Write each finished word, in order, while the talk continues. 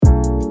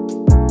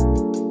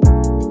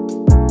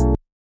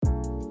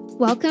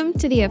Welcome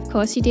to the Of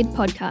Course You Did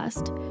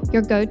podcast,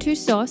 your go-to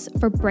source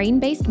for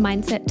brain-based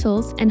mindset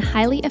tools and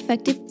highly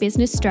effective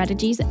business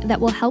strategies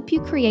that will help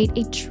you create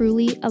a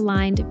truly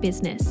aligned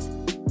business.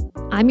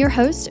 I'm your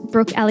host,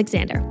 Brooke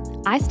Alexander.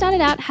 I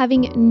started out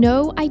having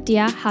no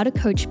idea how to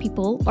coach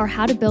people or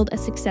how to build a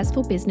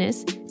successful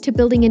business to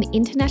building an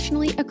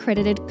internationally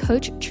accredited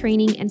coach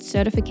training and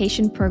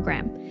certification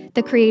program,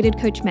 the Created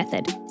Coach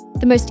Method,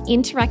 the most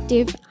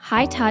interactive,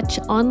 high-touch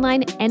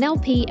online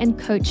NLP and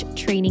coach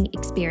training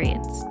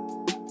experience.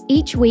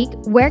 Each week,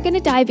 we're going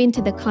to dive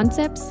into the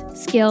concepts,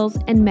 skills,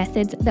 and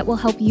methods that will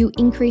help you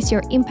increase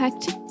your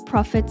impact,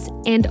 profits,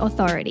 and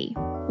authority.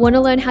 Want to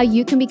learn how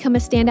you can become a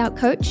standout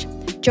coach?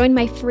 Join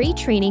my free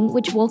training,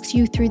 which walks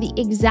you through the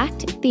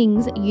exact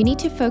things you need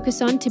to focus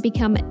on to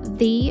become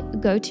the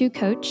go-to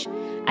coach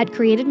at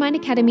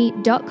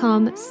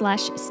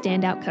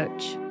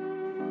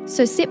createdmindacademy.com/standoutcoach.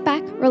 So sit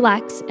back,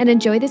 relax, and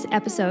enjoy this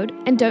episode,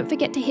 and don't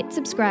forget to hit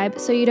subscribe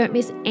so you don't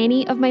miss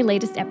any of my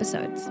latest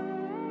episodes.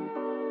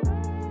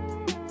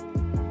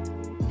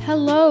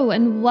 Hello,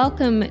 and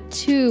welcome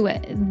to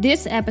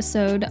this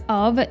episode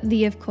of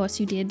the Of Course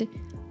You Did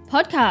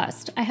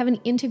podcast. I have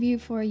an interview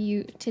for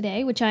you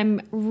today, which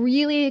I'm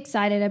really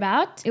excited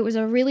about. It was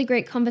a really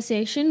great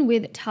conversation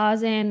with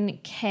Tarzan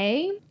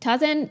K.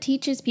 Tarzan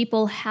teaches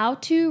people how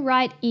to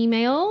write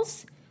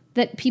emails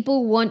that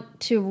people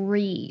want to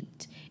read.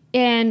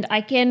 And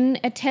I can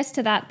attest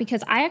to that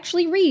because I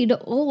actually read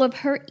all of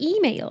her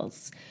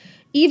emails,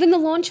 even the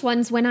launch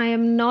ones when I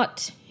am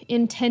not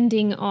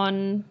intending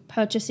on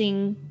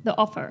purchasing the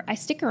offer. I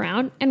stick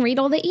around and read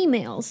all the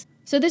emails.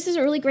 So this is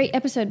a really great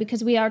episode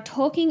because we are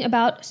talking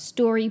about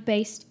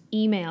story-based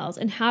emails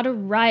and how to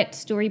write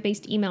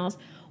story-based emails,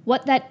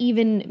 what that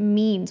even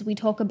means. We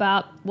talk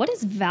about what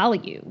is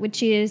value,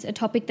 which is a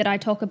topic that I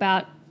talk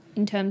about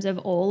in terms of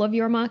all of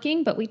your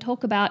marketing, but we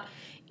talk about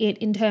it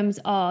in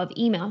terms of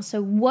email.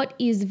 So what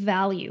is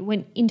value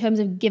when in terms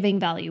of giving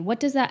value?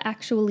 What does that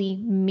actually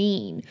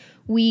mean?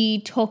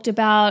 We talked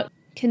about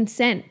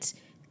consent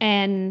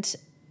and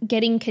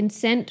getting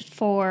consent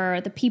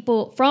from the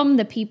people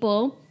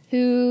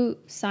who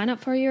sign up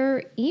for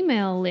your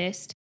email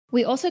list.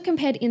 We also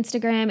compared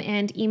Instagram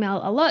and email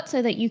a lot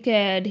so that you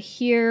could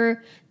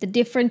hear the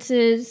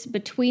differences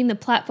between the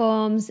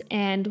platforms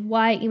and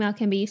why email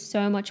can be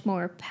so much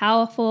more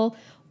powerful,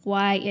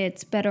 why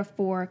it's better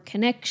for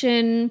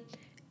connection,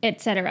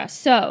 etc.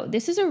 So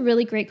this is a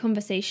really great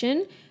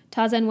conversation.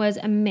 Tarzan was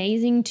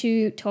amazing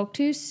to talk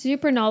to,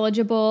 super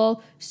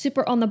knowledgeable,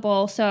 super on the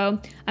ball. So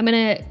I'm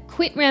going to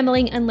quit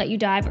rambling and let you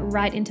dive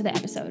right into the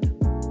episode.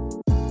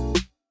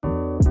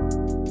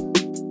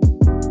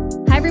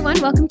 Hi, everyone.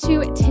 Welcome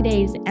to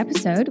today's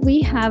episode.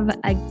 We have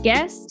a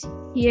guest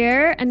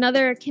here,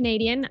 another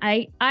Canadian.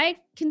 I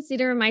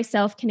consider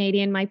myself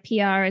Canadian. My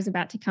PR is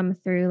about to come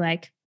through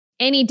like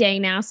any day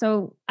now.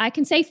 So I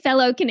can say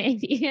fellow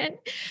Canadian.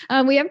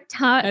 We have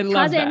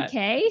Tarzan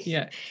K.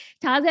 Yeah.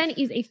 Tarzan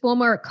is a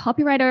former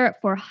copywriter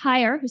for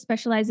hire who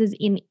specializes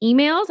in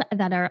emails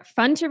that are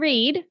fun to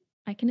read.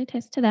 I can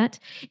attest to that.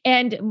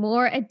 And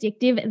more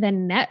addictive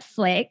than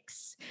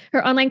Netflix.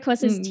 Her online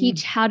courses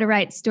teach how to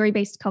write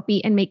story-based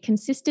copy and make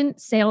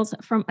consistent sales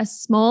from a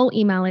small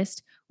email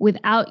list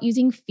without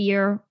using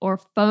fear or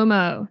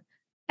FOMO.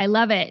 I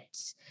love it.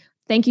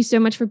 Thank you so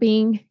much for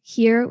being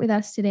here with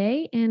us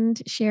today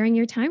and sharing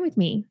your time with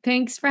me.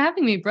 Thanks for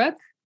having me, Brooke.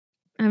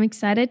 I'm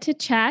excited to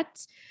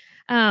chat.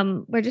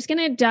 We're just going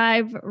to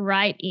dive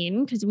right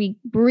in because we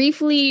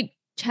briefly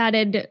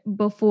chatted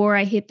before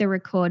I hit the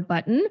record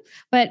button,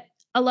 but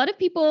a lot of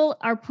people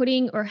are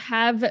putting or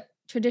have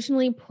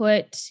traditionally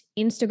put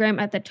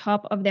Instagram at the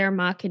top of their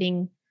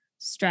marketing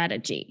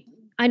strategy.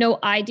 I know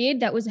I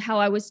did. That was how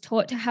I was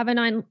taught to have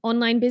an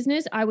online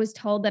business. I was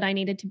told that I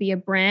needed to be a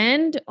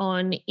brand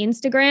on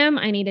Instagram.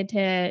 I needed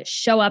to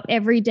show up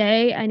every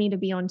day. I need to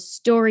be on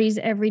stories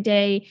every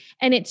day.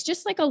 And it's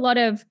just like a lot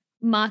of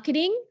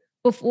marketing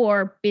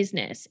before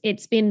business.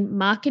 It's been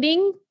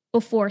marketing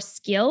before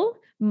skill,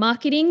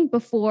 marketing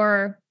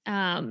before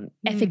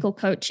ethical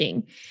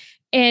coaching.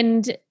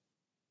 And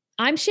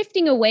I'm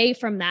shifting away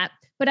from that,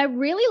 but I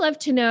really love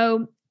to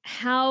know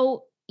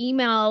how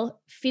email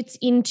fits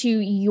into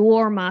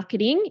your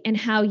marketing and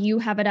how you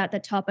have it at the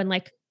top, and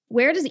like,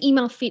 where does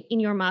email fit in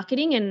your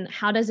marketing and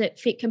how does it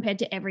fit compared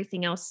to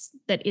everything else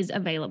that is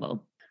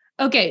available?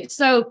 Okay.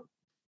 So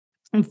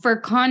for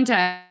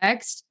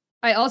context,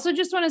 I also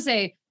just want to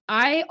say,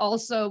 I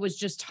also was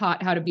just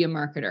taught how to be a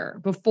marketer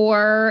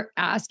before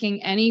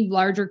asking any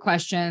larger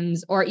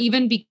questions or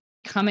even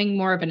becoming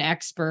more of an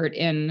expert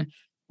in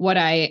what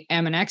I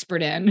am an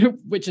expert in,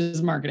 which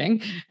is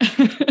marketing.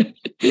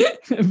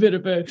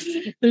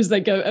 There's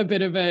like a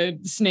bit of a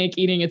snake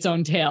eating its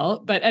own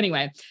tail. But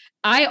anyway,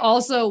 I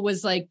also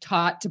was like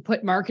taught to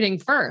put marketing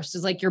first.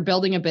 It's like, you're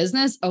building a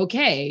business.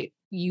 Okay,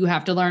 you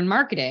have to learn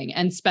marketing,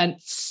 and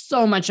spent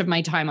so much of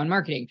my time on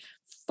marketing.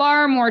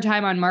 far more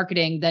time on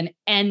marketing than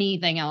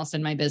anything else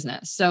in my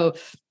business. So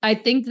I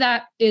think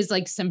that is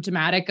like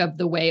symptomatic of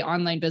the way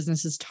online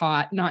business is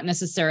taught, not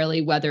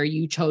necessarily whether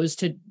you chose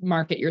to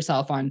market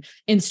yourself on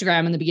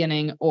Instagram in the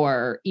beginning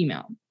or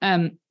email.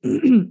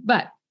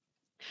 But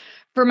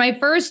for my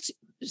first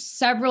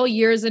several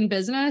years in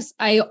business,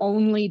 I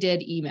only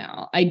did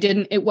email.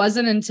 It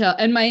wasn't until,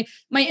 and my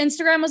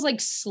Instagram was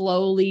like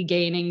slowly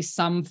gaining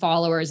some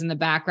followers in the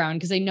background.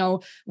 Cause I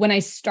know when I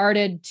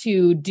started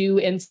to do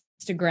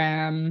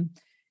Instagram,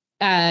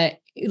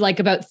 like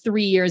about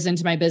 3 years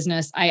into my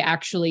business, I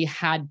actually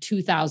had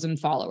 2,000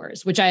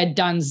 followers, which I had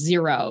done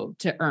zero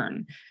to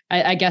earn.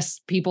 I guess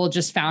people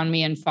just found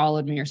me and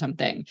followed me or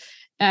something.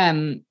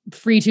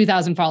 Free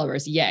 2,000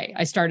 followers. Yay.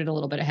 I started a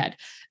little bit ahead,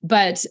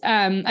 but,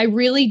 I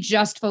really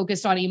just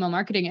focused on email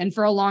marketing. And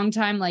for a long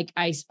time, like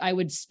I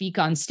would speak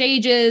on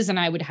stages and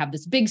I would have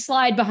this big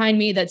slide behind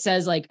me that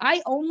says like,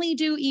 I only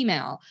do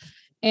email.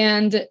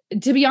 And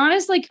to be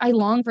honest, like I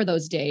long for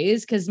those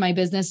days because my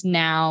business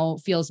now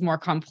feels more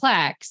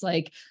complex.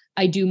 Like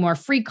I do more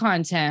free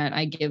content.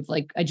 I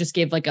just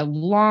gave like a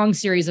long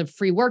series of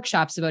free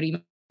workshops about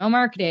email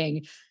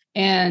marketing.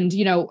 And,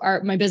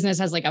 my business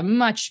has like a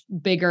much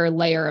bigger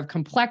layer of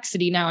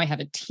complexity. Now I have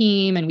a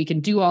team and we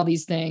can do all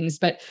these things.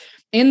 But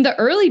in the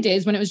early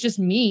days when it was just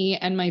me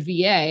and my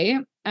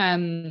VA,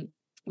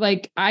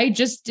 like I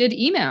just did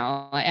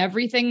email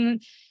everything.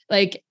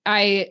 Like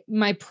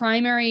my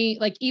primary,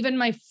 like even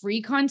my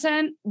free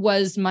content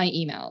was my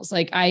emails.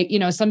 Like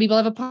some people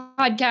have a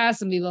podcast,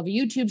 some people have a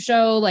YouTube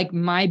show. Like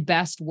my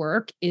best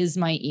work is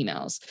my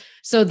emails.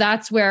 So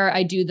that's where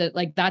I do that.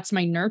 Like that's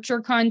my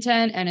nurture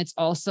content. And it's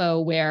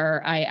also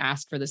where I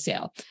ask for the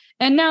sale.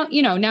 And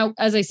now,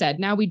 as I said,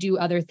 now we do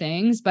other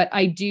things, but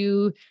I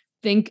do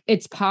think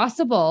it's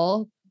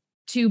possible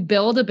to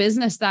build a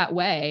business that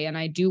way. And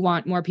I do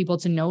want more people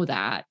to know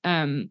that.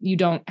 You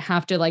don't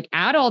have to like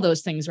add all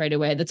those things right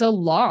away. That's a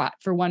lot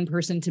for one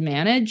person to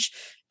manage,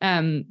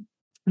 and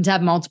to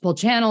have multiple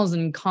channels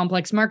and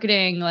complex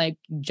marketing, like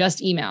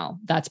just email.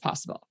 That's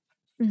possible.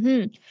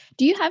 Mm-hmm.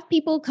 Do you have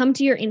people come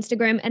to your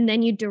Instagram and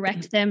then you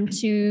direct them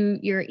to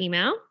your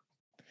email?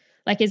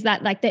 Like, is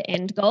that like the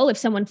end goal? If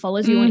someone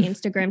follows you on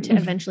Instagram to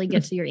eventually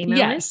get to your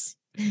email list?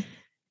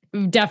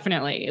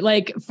 Definitely.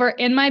 Like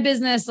in my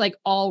business, like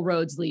all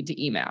roads lead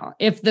to email.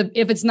 If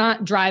it's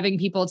not driving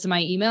people to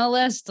my email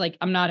list, like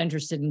I'm not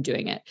interested in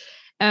doing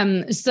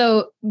it.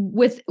 So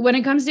when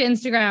it comes to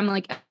Instagram,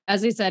 like,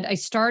 as I said, I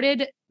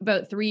started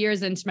about 3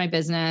 years into my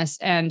business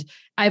and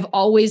I've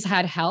always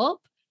had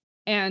help.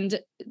 And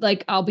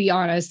like, I'll be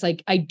honest,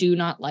 like I do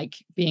not like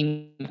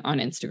being on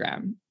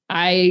Instagram.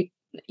 I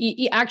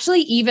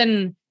actually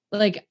even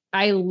like,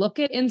 I look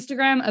at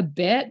Instagram a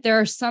bit. There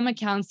are some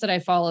accounts that I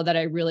follow that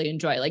I really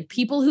enjoy. Like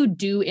people who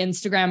do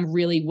Instagram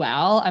really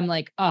well. I'm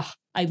like, oh,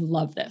 I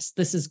love this.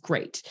 This is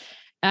great.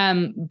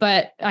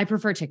 But I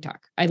prefer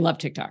TikTok. I love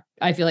TikTok.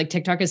 I feel like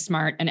TikTok is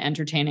smart and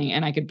entertaining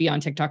and I could be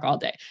on TikTok all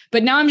day.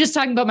 But now I'm just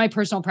talking about my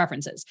personal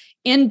preferences.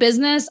 In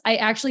business, I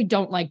actually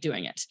don't like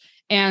doing it.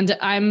 And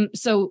I'm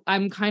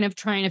kind of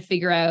trying to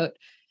figure out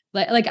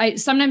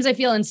sometimes I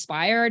feel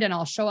inspired and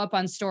I'll show up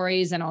on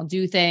stories and I'll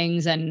do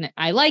things and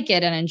I like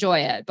it and enjoy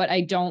it, but I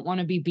don't want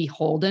to be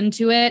beholden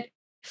to it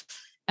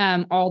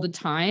all the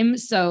time.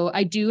 So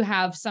I do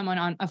have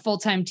a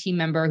full-time team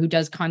member who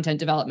does content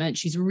development.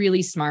 She's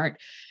really smart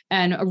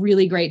and a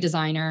really great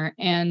designer.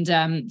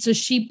 And so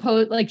she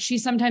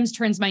sometimes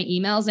turns my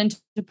emails into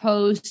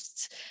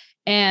posts.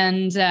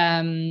 And,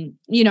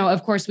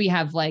 of course we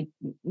have like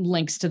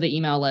links to the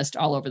email list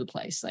all over the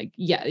place. Like,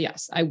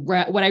 yes,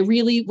 where I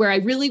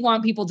really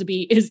want people to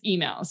be is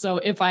email. So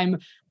if I'm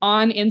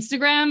on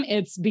Instagram,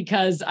 it's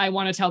because I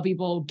want to tell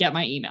people get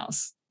my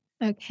emails.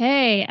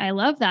 Okay. I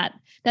love that.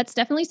 That's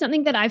definitely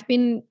something that I've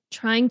been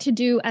trying to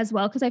do as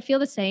well. Cause I feel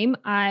the same.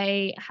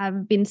 I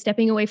have been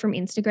stepping away from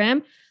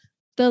Instagram.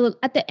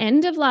 At the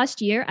end of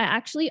last year, I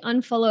actually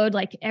unfollowed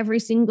like every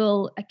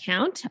single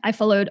account. I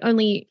followed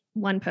only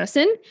one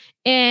person.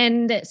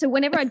 And so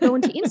whenever I'd go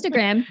into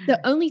Instagram, the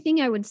only thing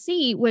I would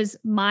see was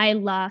my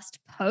last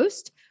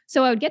post.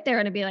 So I would get there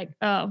and I'd be like,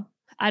 oh,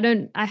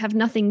 I have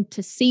nothing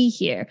to see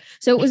here.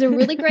 So it was a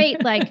really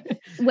great like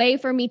way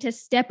for me to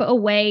step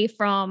away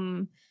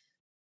from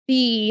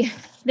the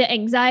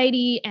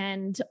anxiety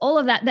and all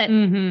of that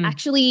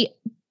actually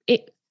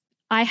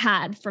I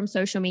had from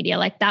social media.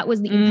 Like that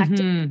was the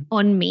impact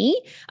on me.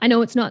 I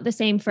know it's not the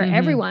same for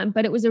everyone,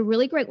 but it was a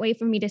really great way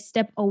for me to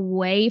step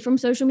away from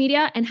social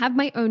media and have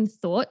my own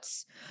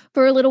thoughts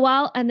for a little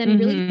while. And then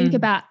really think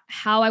about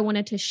how I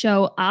wanted to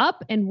show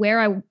up and where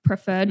I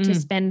preferred to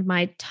spend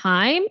my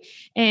time.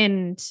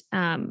 And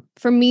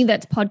for me,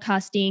 that's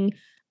podcasting.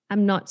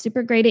 I'm not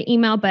super great at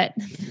email, but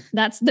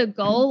that's the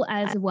goal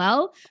as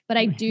well. But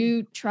I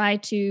do try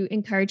to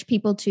encourage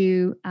people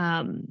to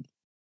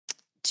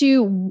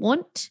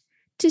want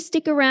to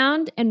stick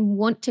around and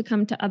want to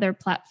come to other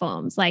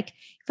platforms. Like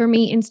for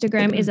me,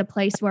 Instagram is a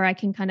place where I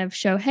can kind of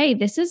show, hey,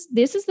 this is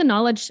the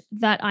knowledge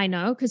that I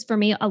know. Cause for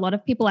me, a lot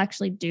of people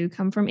actually do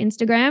come from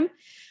Instagram.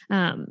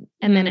 And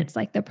then it's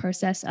like the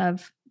process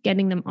of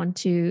getting them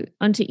onto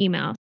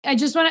email. I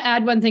just want to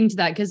add one thing to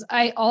that, because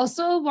I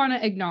also want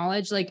to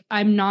acknowledge, like,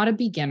 I'm not a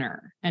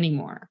beginner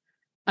anymore.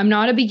 I'm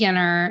not a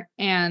beginner.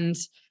 And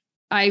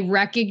I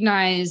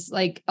recognize,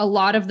 like, a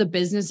lot of the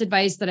business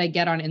advice that I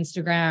get on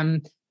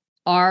Instagram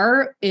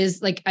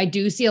is like, I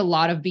do see a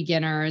lot of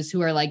beginners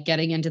who are like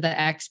getting into the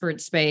expert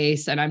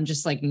space, and I'm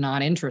just like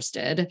not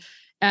interested.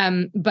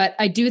 But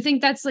I do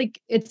think that's like,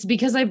 it's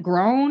because I've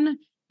grown,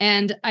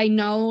 and I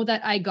know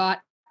that I got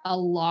a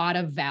lot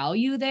of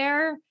value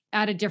there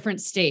at a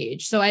different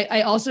stage. So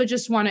I also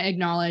just want to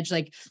acknowledge,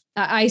 like,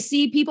 I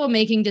see people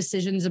making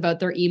decisions about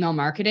their email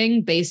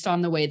marketing based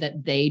on the way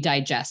that they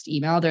digest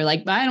email. They're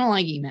like, I don't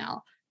like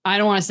email. I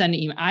don't want to send an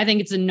email. I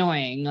think it's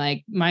annoying.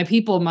 Like, my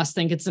people must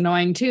think it's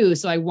annoying too,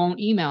 so I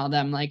won't email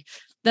them. Like,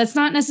 that's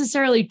not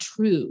necessarily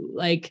true.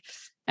 Like,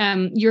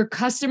 your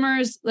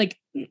customers, like,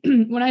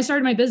 when I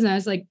started my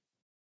business, like,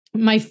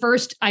 my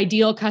first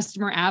ideal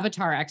customer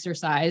avatar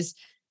exercise,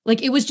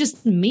 like, it was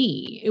just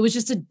me. It was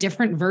just a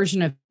different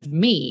version of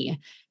me.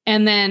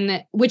 And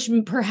then, which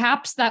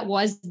perhaps that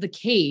was the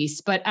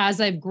case, but as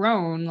I've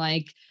grown,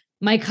 like,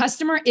 my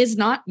customer is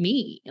not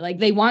me. Like,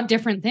 they want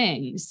different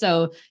things.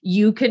 So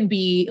you can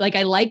be like,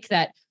 I like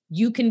that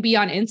you can be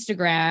on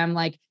Instagram,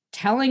 like,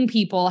 telling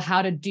people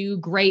how to do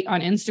great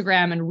on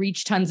Instagram and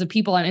reach tons of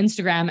people on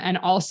Instagram, and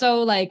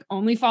also like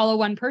only follow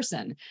one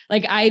person.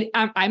 Like,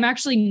 I'm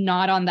actually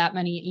not on that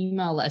many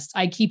email lists.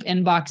 I keep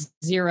inbox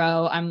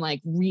 0. I'm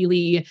like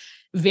really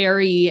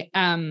very,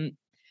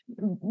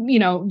 you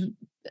know,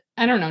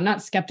 I don't know,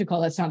 not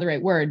skeptical. That's not the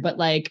right word, but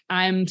like,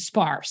 I'm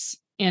sparse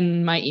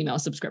in my email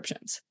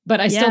subscriptions, but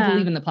I still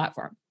believe in the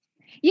platform.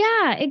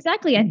 Yeah,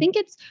 exactly. I think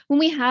it's when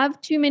we have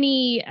too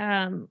many,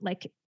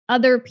 like,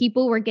 other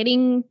people, we're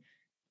getting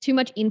too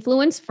much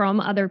influence from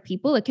other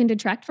people. It can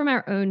detract from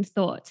our own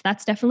thoughts.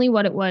 That's definitely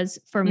what it was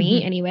for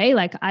me anyway.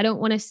 Like, I don't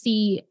want to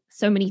see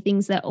so many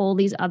things that all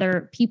these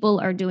other people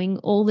are doing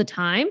all the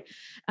time.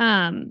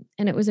 And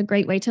it was a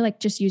great way to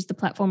like just use the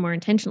platform more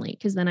intentionally,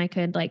 because then I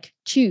could like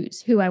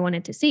choose who I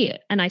wanted to see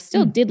it. And I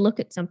still did look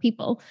at some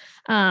people.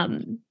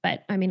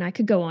 But I mean, I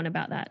could go on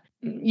about that.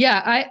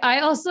 Yeah.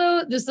 I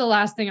also, this is the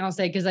last thing I'll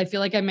say, because I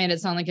feel like I made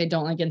it sound like I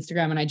don't like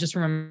Instagram, and I just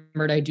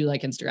remembered I do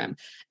like Instagram.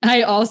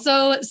 I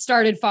also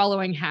started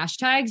following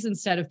hashtags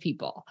instead of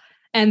people.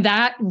 And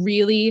that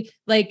really,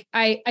 like,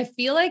 I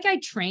feel like I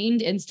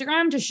trained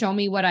Instagram to show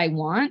me what I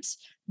want,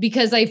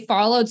 because I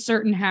followed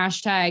certain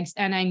hashtags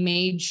and I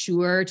made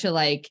sure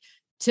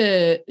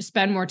to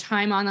spend more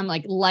time on them,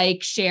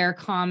 like share,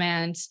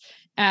 comment,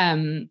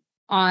 on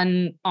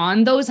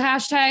those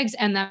hashtags.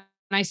 And then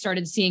I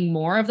started seeing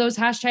more of those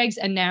hashtags.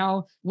 And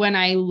now when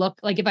I look,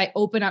 like, if I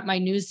open up my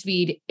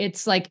newsfeed,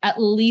 it's like at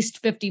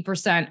least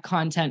 50%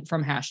 content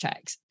from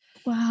hashtags.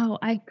 Wow.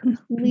 I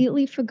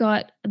completely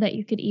forgot that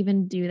you could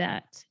even do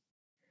that.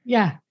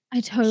 Yeah.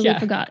 I totally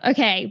forgot.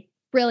 Okay.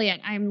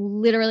 Brilliant.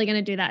 I'm literally going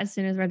to do that as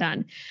soon as we're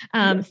done.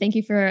 Thank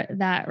you for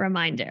that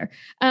reminder.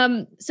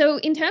 So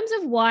in terms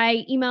of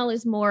why email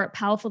is more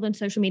powerful than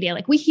social media,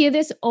 like, we hear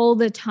this all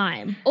the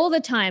time. What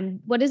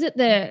is it?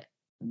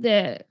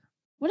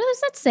 What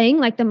is that saying?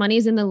 Like, the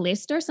money's in the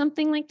list or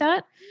something like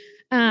that.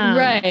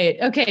 Right.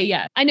 Okay.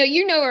 Yeah. I know,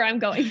 you know where I'm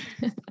going.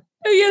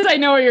 Yes, I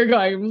know where you're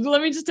going.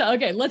 Let me just tell.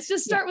 Okay. Let's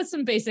just start with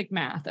some basic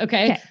math.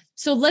 Okay.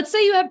 So let's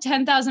say you have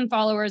 10,000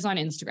 followers on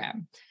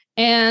Instagram,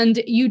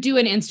 and you do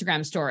an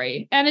Instagram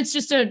story, and it's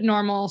just a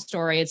normal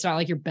story. It's not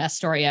like your best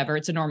story ever.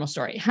 It's a normal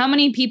story. How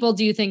many people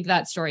do you think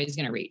that story is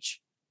going to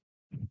reach?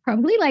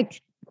 Probably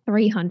like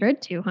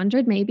 300,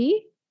 200,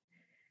 maybe.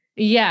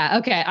 Yeah.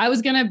 Okay. I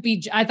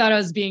thought I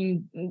was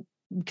being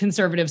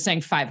conservative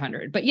saying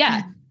 500, but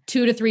yeah,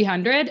 200 to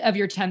 300 of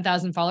your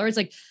 10,000 followers.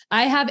 Like,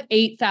 I have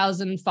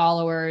 8,000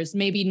 followers,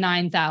 maybe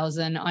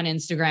 9,000 on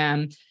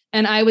Instagram.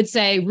 And I would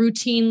say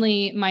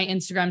routinely my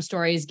Instagram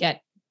stories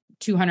get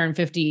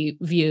 250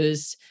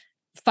 views,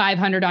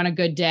 500 on a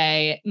good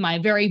day. My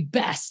very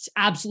best,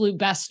 absolute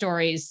best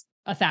stories,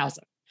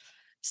 1,000.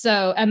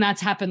 So, and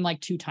that's happened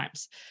like 2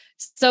 times.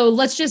 So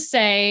let's just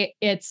say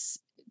it's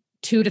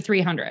 200 to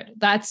 300.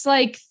 That's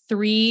like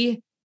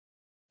 3%.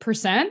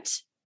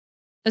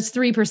 That's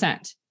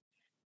 3%.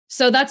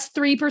 So that's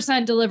 3%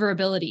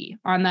 deliverability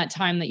on that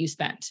time that you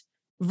spent,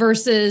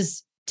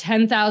 versus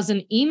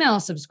 10,000 email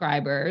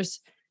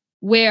subscribers,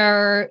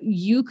 where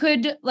you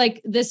could,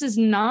 like, this is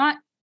not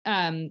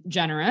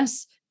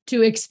generous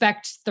to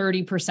expect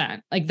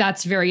 30%. Like,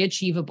 that's very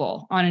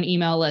achievable on an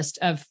email list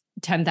of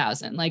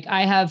 10,000. Like,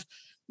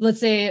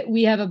 let's say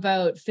we have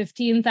about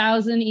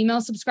 15,000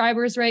 email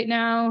subscribers right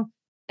now.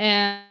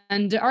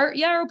 And our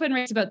open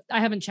rates I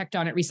haven't checked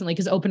on it recently,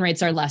 because open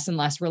rates are less and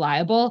less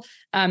reliable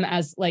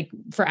as like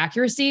for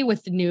accuracy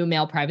with the new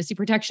mail privacy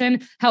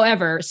protection.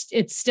 However,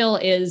 it still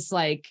is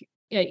like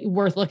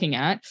worth looking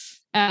at.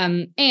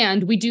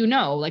 And we do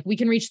know, like, we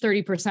can reach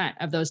 30%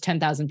 of those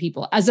 10,000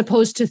 people, as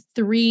opposed to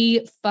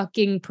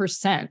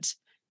 3%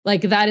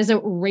 Like, that is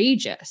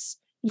outrageous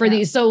for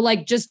these. So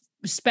like, just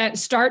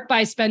start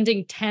by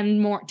spending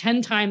 10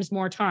 times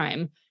more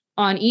time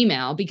on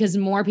email, because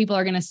more people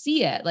are going to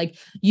see it. Like,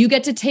 you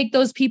get to take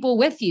those people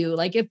with you.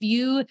 Like, if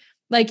you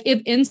Like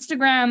if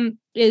Instagram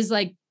is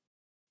like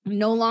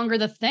no longer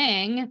the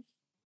thing,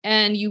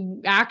 and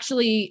you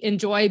actually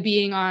enjoy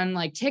being on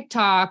like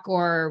TikTok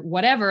or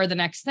whatever the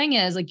next thing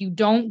is, like you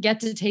don't get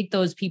to take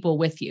those people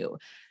with you.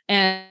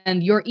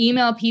 And your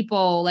email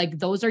people, like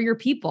those are your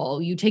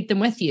people. You take them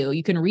with you.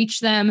 You can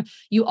reach them.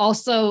 You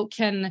also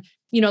can,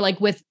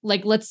 like with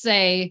like, let's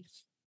say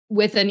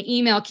with an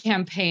email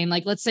campaign,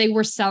 like let's say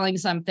we're selling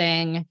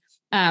something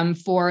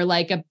for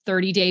like a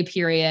 30-day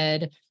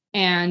period,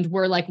 and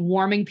we're like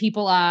warming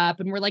people up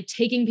and we're like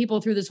taking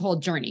people through this whole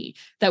journey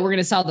that we're going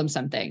to sell them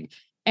something.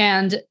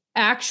 And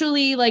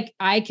actually, like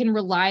I can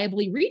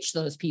reliably reach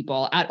those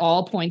people at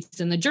all points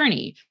in the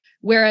journey.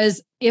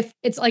 Whereas if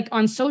it's like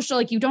on social,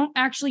 like you don't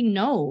actually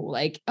know,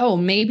 like, oh,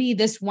 maybe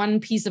this one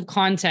piece of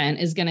content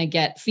is going to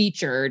get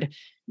featured,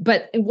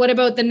 but what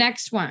about the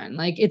next one?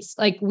 Like, it's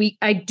like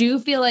I do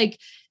feel like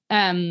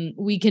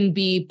we can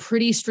be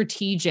pretty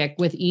strategic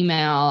with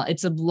email.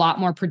 It's a lot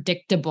more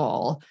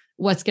predictable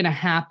what's going to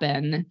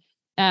happen.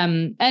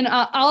 And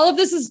all of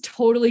this is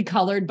totally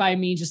colored by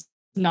me just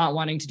not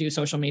wanting to do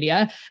social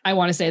media. I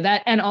want to say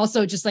that. And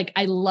also just like,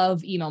 I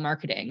love email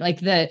marketing, like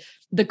the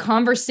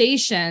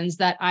conversations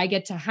that I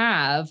get to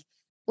have,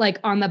 like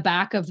on the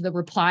back of the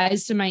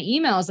replies to my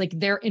emails, like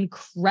they're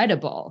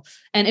incredible.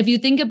 And if you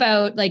think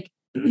about like,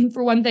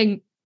 for one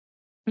thing,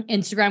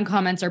 Instagram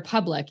comments are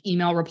public,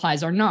 email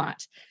replies are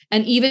not.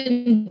 And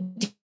even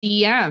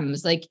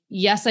DMs, like,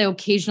 yes, I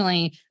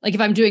occasionally, like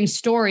if I'm doing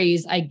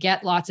stories, I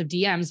get lots of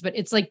DMs, but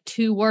it's like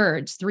 2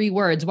 words, 3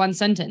 words, 1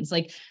 sentence.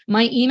 Like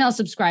my email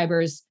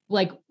subscribers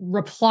like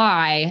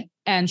reply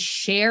and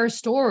share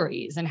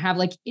stories and have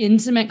like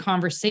intimate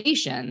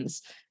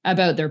conversations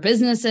about their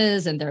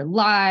businesses and their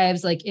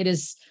lives. Like it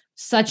is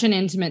such an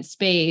intimate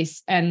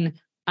space. And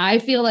I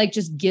feel like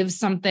just gives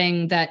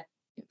something that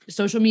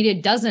social media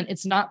doesn't.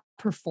 It's not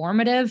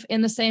performative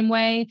in the same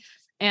way.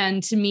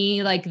 And to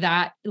me, like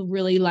that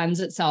really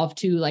lends itself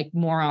to like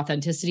more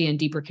authenticity and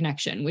deeper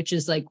connection, which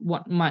is like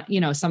what my,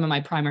 some of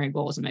my primary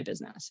goals in my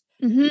business.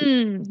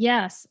 Mm-hmm.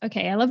 Yes.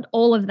 Okay. I loved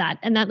all of that.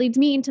 And that leads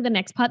me into the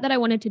next part that I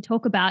wanted to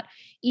talk about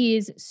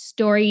is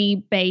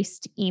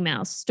story-based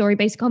emails,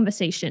 story-based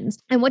conversations.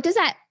 And what does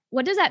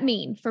that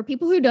mean for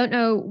people who don't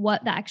know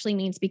what that actually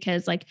means?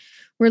 Because like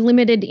we're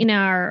limited in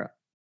our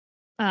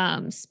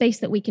space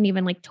that we can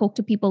even like talk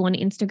to people on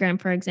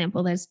Instagram, for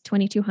example. There's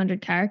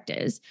 2,200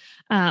 characters.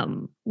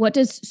 What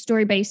does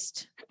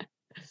story-based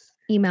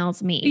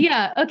emails mean?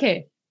 Yeah.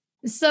 Okay.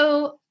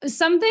 So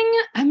something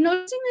I'm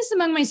noticing this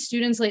among my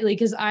students lately,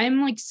 because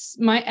I'm like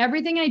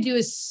everything I do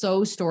is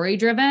so story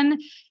driven.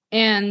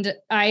 And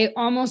I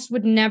almost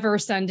would never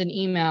send an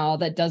email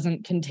that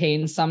doesn't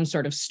contain some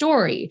sort of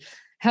story.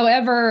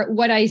 However,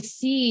 what I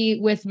see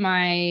with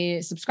my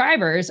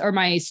subscribers or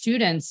my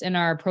students in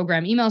our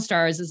program Email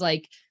Stars is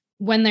like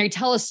when they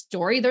tell a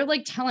story, they're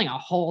like telling a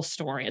whole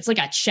story. It's like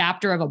a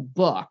chapter of a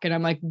book. And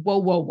I'm like,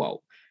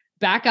 whoa.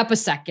 Back up a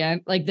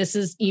second. Like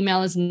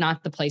email is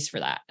not the place for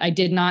that. I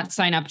did not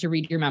sign up to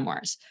read your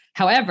memoirs.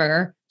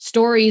 However,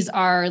 stories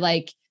are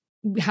like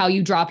how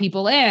you draw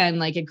people in,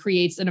 like it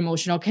creates an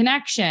emotional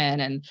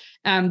connection,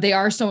 and they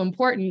are so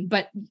important,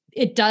 but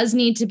it does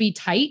need to be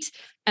tight.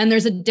 And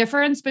there's a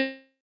difference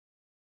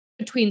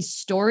between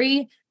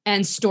story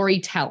and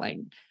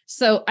storytelling.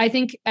 So I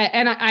think,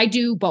 and I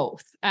do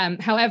both.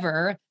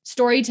 However,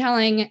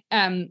 storytelling,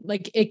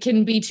 like it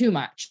can be too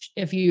much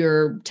if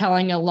you're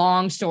telling a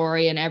long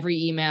story in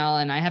every email,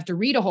 and I have to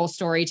read a whole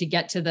story to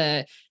get to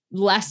the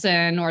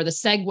lesson or the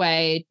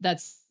segue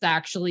that's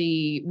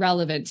actually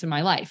relevant to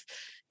my life.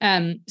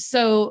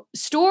 So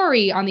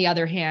story, on the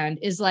other hand,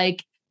 is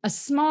like a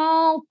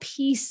small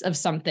piece of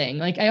something.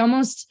 Like I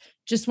almost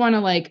just want to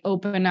like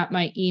open up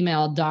my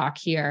email doc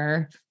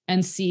here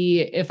and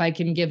see if I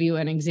can give you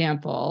an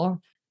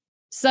example.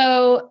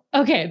 So,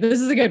 okay, this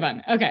is a good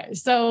one. Okay,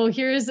 so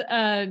here's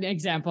an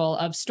example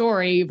of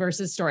story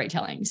versus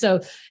storytelling. So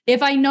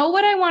if I know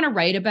what I want to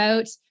write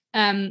about,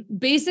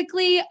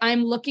 basically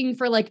I'm looking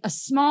for like a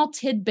small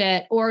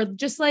tidbit, or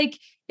just like,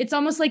 it's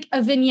almost like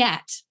a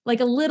vignette, like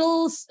a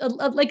little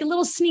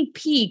sneak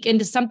peek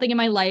into something in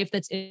my life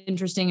that's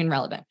interesting and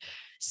relevant.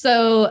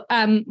 So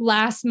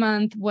last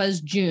month was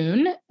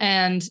June.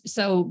 And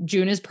so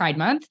June is Pride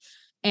Month.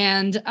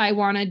 And I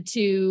wanted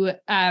to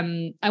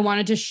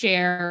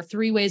share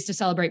 3 ways to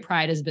celebrate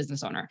Pride as a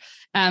business owner.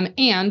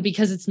 And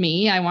because it's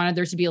me, I wanted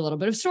there to be a little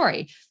bit of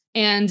story.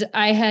 And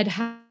I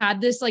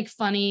had this like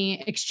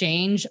funny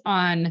exchange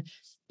on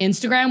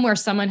Instagram where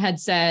someone had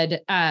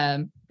said,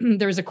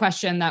 there was a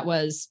question that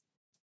was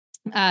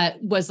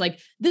like,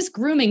 this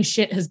grooming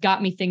shit has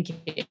got me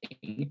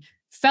thinking,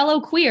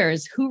 fellow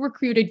queers, who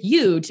recruited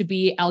you to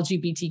be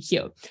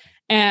LGBTQ?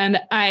 And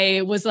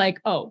I was like,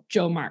 oh,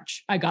 Joe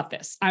March, I got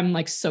this. I'm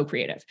like so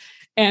creative.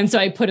 And so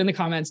I put in the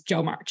comments,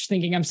 Joe March,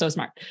 thinking I'm so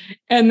smart.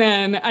 And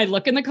then I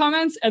look in the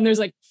comments and there's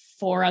like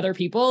 4 other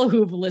people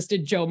who've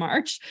listed Jo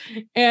March.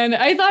 And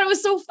I thought it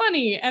was so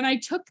funny. And I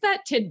took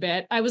that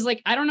tidbit. I was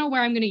like, I don't know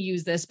where I'm going to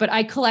use this, but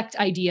I collect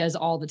ideas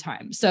all the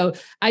time. So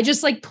I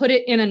just like put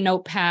it in a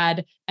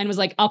notepad and was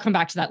like, I'll come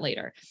back to that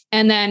later.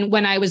 And then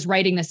when I was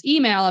writing this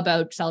email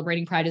about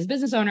celebrating pride as a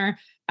business owner,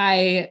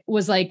 I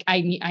was like, I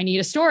need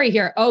a story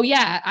here. Oh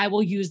yeah, I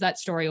will use that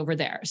story over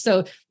there.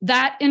 So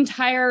that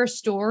entire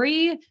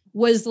story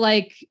was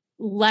like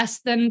less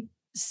than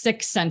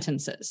 6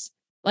 sentences.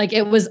 Like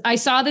it was, I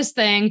saw this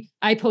thing,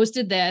 I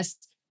posted this,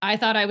 I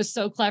thought I was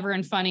so clever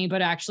and funny,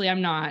 but actually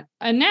I'm not.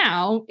 And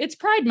now it's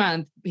Pride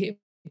Month.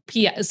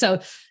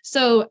 So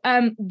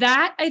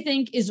that I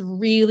think is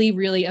really,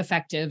 really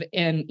effective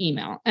in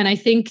email. And I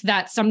think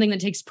that's something that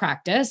takes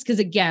practice. Because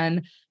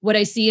again, what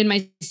I see in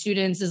my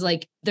students is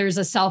like, there's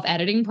a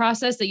self-editing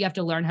process that you have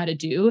to learn how to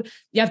do.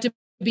 You have to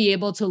be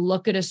able to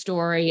look at a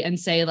story and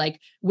say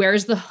like,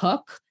 where's the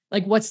hook?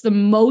 Like, what's the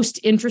most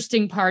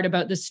interesting part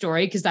about this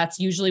story? Because that's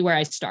usually where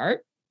I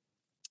start.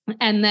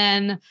 And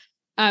then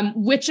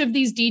which of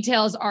these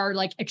details are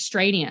like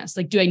extraneous?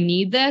 Like, do I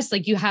need this?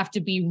 Like, you have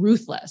to be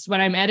ruthless.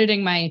 When I'm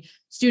editing my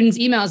students'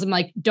 emails, I'm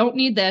like, don't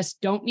need this,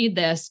 don't need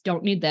this,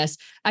 don't need this.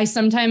 I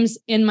sometimes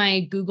in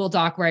my Google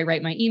Doc where I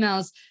write my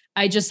emails,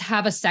 I just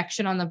have a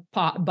section on the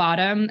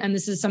bottom. And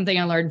this is something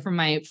I learned from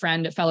my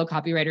friend, fellow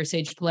copywriter,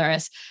 Sage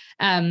Polaris,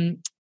 to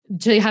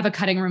have a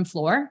cutting room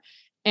floor.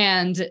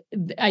 And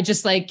I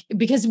just like,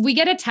 because we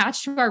get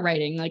attached to our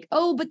writing, like,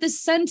 oh, but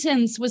this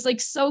sentence was like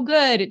so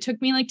good. It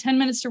took me like 10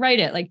 minutes to write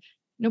it. Like,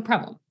 no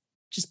problem.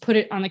 Just put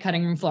it on the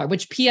cutting room floor,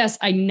 which PS,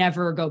 I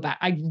never go back.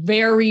 I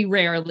very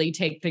rarely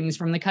take things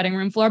from the cutting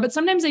room floor, but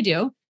sometimes I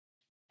do.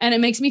 And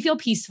it makes me feel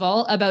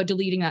peaceful about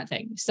deleting that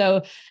thing.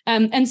 So,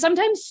 and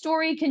sometimes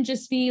story can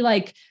just be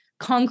like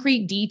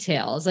concrete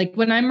details. Like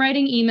when I'm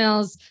writing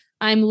emails,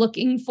 I'm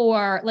looking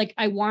for, like,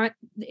 I want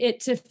it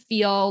to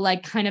feel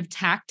like kind of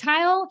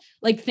tactile,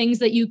 like things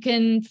that you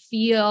can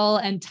feel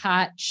and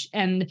touch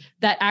and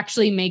that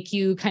actually make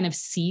you kind of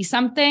see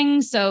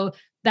something. So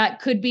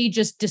that could be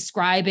just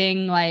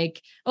describing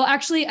like, well,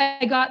 actually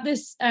I got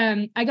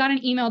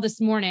an email this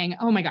morning.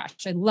 Oh my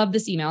gosh, I love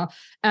this email.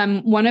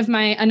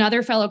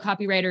 Another fellow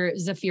copywriter,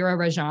 Zafira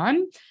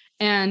Rajan,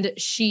 and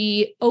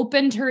she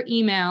opened her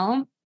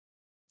email,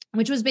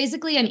 which was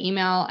basically an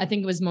email. I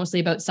think it was mostly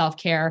about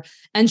self-care.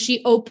 And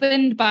she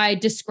opened by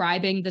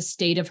describing the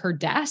state of her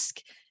desk.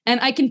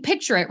 And I can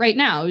picture it right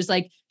now. It was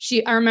like,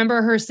 I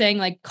remember her saying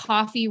like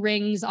coffee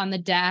rings on the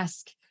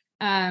desk,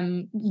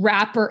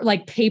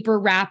 paper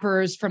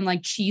wrappers from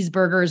like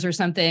cheeseburgers or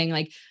something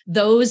like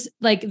those,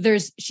 like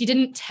she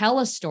didn't tell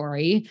a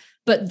story,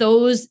 but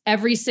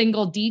every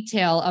single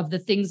detail of the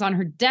things on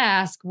her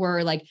desk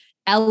were like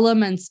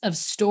elements of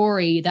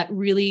story that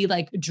really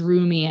like drew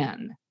me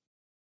in.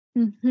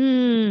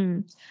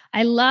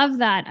 I love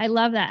that.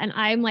 And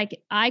I'm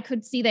like, I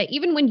could see that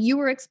even when you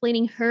were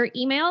explaining her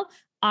email,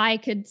 I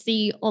could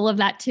see all of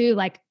that too,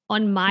 like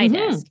on my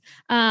desk.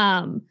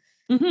 How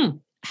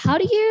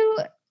do you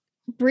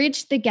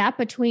bridge the gap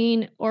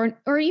between,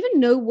 or even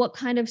know what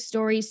kind of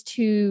stories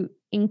to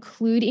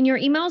include in your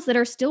emails that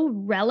are still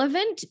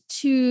relevant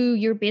to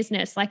your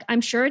business? Like, I'm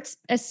sure it's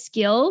a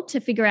skill to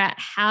figure out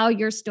how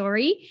your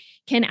story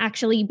can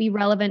actually be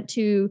relevant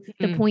to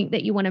the point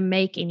that you want to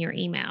make in your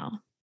email.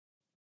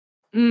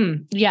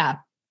 Yeah,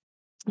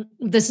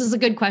 this is a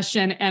good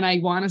question. And I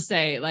want to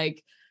say,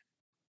 like,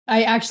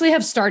 I actually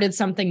have started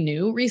something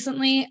new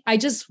recently. I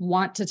just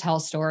want to tell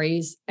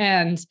stories.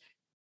 And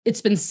it's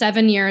been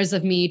 7 years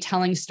of me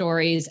telling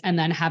stories and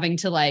then having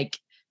to like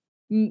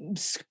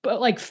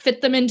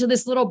fit them into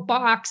this little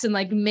box and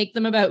like make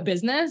them about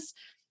business.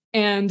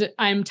 And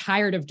I'm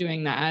tired of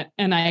doing that.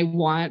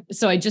 And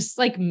so I just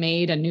like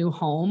made a new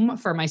home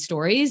for my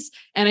stories.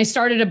 And I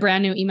started a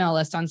brand new email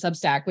list on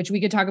Substack, which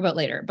we could talk about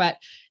later. But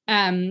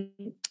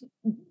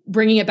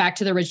bringing it back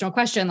to the original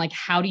question, like,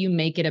 how do you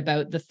make it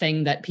about the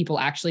thing that people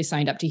actually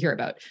signed up to hear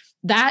about?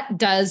 That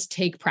does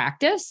take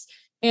practice.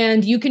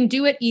 And you can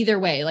do it either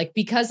way. Like,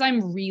 because I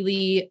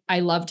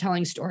love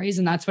telling stories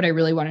and that's what I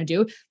really want to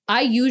do.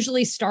 I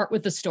usually start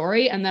with the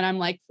story and then I'm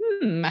like,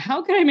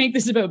 how can I make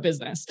this about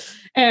business?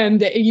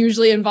 And it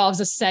usually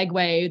involves a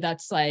segue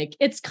that's like,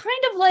 it's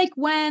kind of like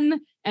when,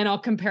 and I'll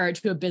compare it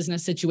to a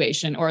business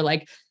situation or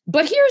like,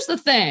 but here's the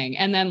thing.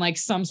 And then like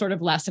some sort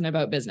of lesson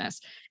about business.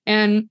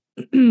 And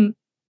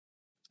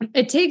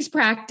it takes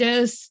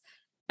practice.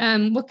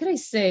 What could I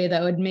say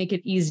that would make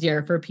it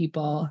easier for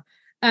people?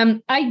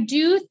 I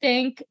do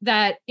think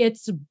that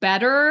it's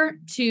better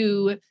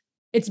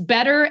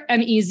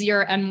and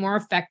easier and more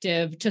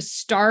effective to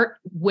start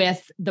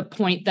with the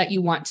point that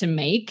you want to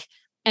make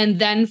and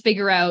then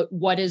figure out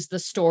what is the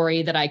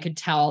story that I could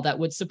tell that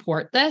would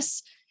support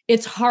this.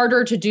 It's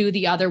harder to do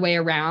the other way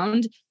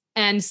around.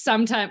 And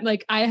sometimes,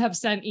 like, I have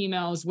sent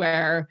emails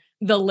where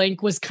the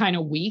link was kind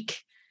of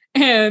weak.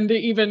 And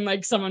even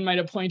like someone might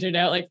have pointed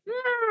out like,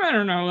 I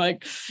don't know,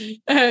 like,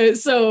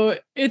 so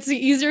it's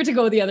easier to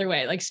go the other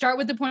way. Like, start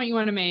with the point you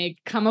want to make,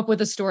 come up with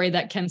a story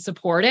that can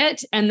support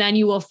it. And then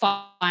you will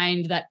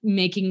find that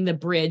making the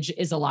bridge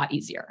is a lot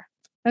easier.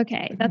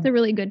 Okay, that's a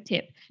really good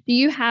tip. Do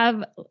you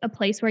have a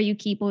place where you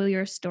keep all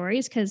your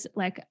stories? Because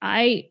like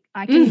I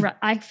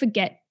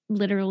forget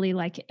literally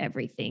like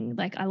everything.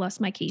 Like I lost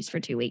my keys for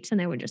 2 weeks and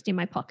they were just in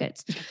my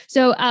pockets.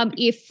 So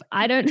if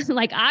I don't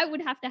like, I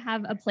would have to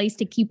have a place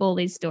to keep all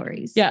these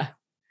stories. Yeah.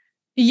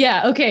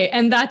 Yeah. Okay.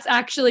 And that's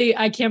actually,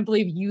 I can't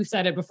believe you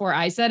said it before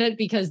I said it,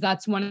 because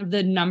that's one of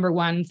the number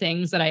one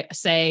things that I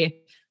say,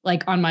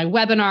 like on my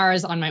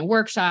webinars, on my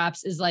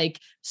workshops, is like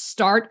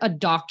start a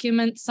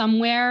document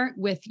somewhere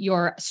with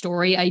your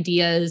story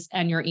ideas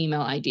and your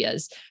email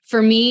ideas.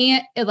 For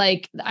me,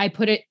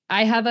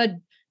 I have a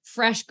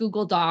fresh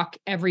Google Doc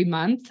every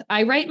month.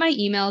 I write my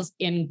emails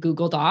in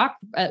Google Doc,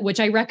 which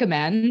I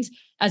recommend,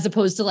 as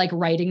opposed to like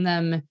writing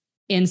them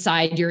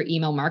inside your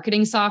email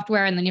marketing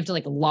software. And then you have to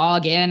like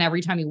log in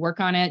every time you work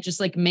on it. Just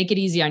like make it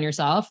easy on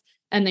yourself.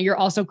 And then you're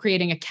also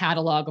creating a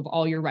catalog of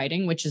all your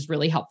writing, which is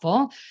really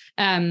helpful.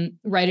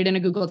 Write it in a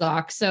Google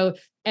Doc. So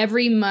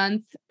every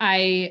month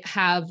I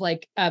have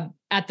like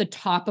at the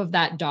top of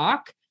that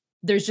doc,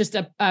 there's just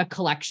a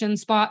collection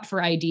spot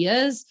for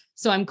ideas.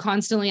 So I'm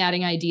constantly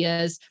adding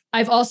ideas.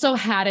 I've also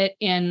had it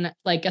in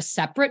like a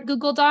separate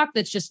Google Doc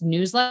that's just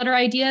newsletter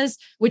ideas,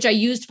 which I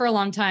used for a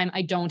long time.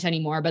 I don't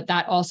anymore, but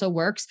that also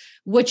works.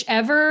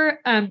 Whatever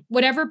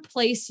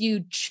place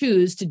you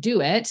choose to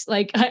do it.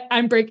 Like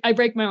I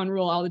break my own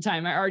rule all the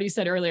time. I already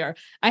said earlier,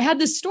 I had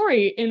this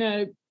story in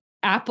a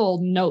Apple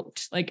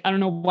Note. Like, I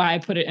don't know why I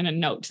put it in a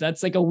note.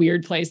 That's like a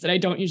weird place that I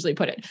don't usually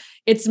put it.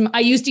 I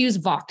used to use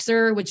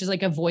Voxer, which is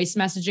like a voice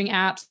messaging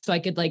app. So I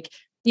could like,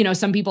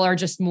 some people are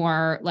just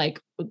more like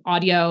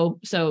audio.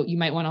 So you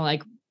might want to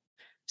like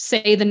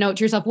say the note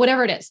to yourself,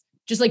 whatever it is,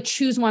 just like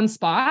choose one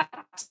spot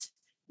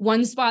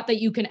that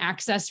you can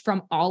access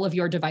from all of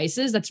your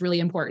devices. That's really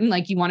important.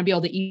 Like you want to be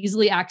able to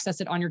easily access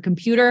it on your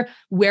computer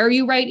where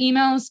you write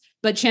emails,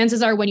 but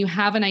chances are when you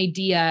have an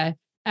idea,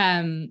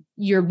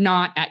 you're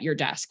not at your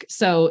desk.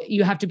 So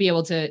you have to be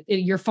able to,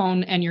 your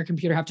phone and your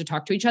computer have to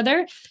talk to each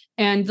other.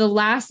 And the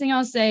last thing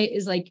I'll say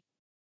is like,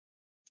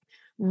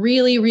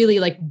 really, really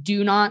like,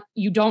 you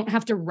don't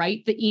have to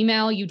write the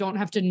email. You don't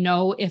have to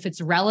know if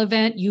it's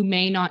relevant. You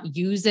may not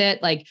use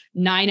it. Like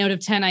 9 out of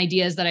 10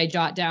 ideas that I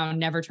jot down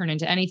never turn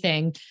into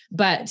anything,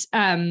 but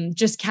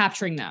just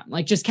capturing them,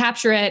 like just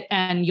capture it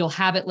and you'll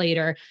have it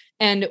later.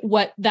 And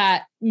what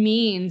that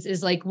means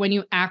is like, when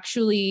you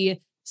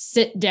actually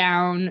sit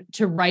down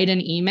to write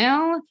an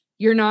email,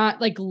 you're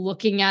not like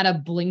looking at a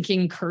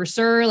blinking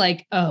cursor,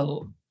 like,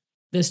 oh,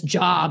 this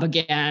job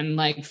again,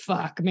 like,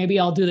 fuck, maybe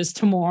I'll do this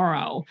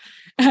tomorrow.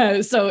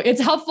 So it's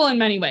helpful in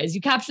many ways.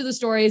 You capture the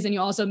stories and you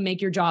also make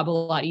your job a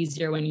lot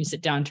easier when you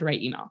sit down to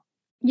write email.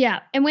 Yeah.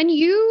 And when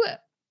you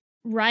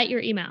write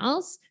your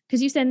emails,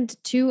 because you send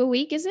 2 a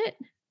week, is it?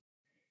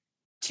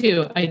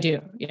 2, I do.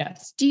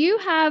 Yes. Do you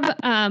have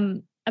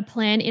a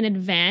plan in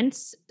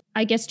advance?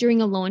 I guess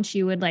during a launch,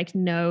 you would like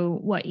know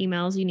what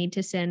emails you need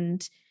to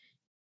send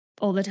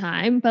all the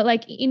time, but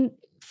like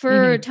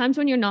for times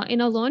when you're not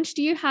in a launch,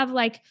 do you have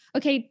like,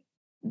 okay,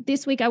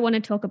 this week I want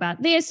to talk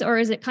about this, or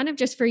is it kind of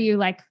just for you,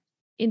 like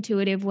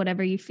intuitive,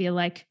 whatever you feel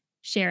like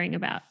sharing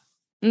about?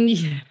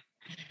 Yeah.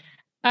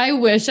 I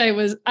wish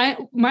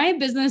my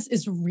business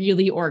is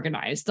really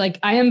organized. Like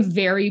I am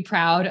very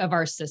proud of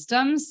our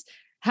systems.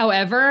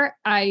 However,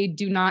 I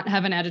do not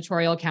have an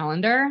editorial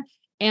calendar.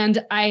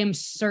 And I am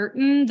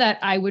certain that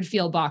I would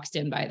feel boxed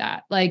in by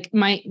that. Like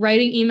my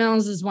writing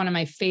emails is one of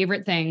my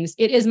favorite things.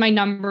 It is my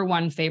number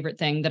one favorite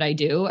thing that I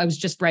do. I was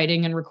just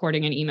writing and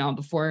recording an email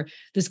before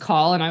this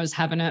call and I was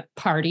having a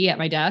party at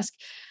my desk.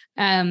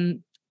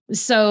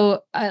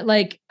 So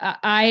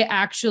I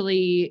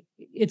actually,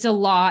 it's a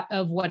lot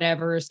of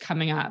whatever's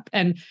coming up.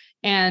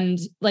 And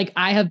like,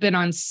 I have been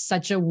on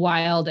such a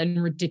wild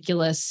and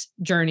ridiculous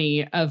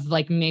journey of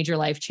like major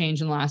life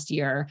change in the last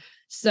year.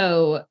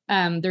 So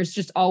there's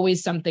just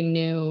always something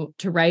new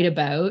to write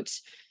about.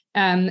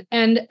 And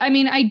I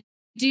mean, I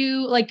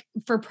do like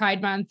for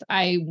Pride Month,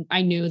 I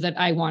knew that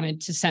I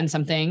wanted to send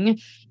something.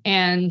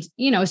 And,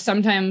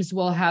 sometimes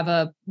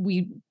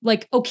we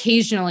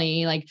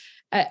occasionally, like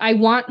I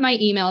want my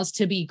emails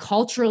to be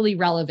culturally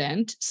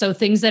relevant. So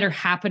things that are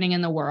happening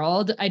in the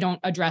world, I don't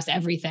address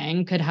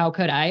everything. How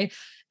could I?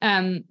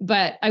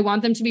 But I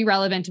want them to be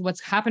relevant to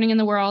what's happening in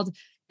the world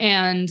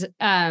and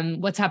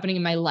what's happening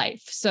in my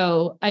life.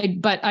 So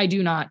I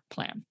do not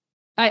plan.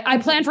 I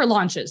plan for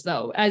launches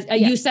though, as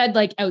you said,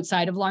 like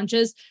outside of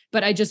launches,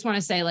 but I just want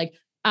to say like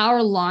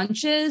our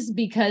launches,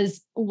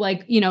 because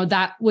like,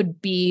 that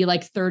would be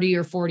like 30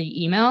 or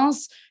 40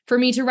 emails for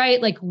me to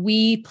write. Like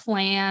we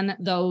plan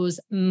those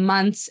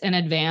months in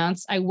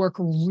advance. I work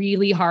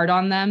really hard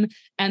on them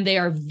and they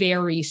are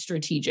very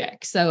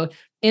strategic. So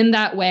in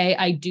that way,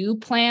 I do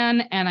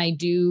plan and I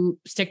do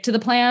stick to the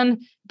plan,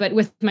 but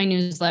with my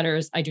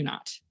newsletters, I do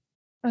not.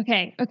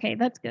 Okay.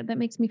 That's good. That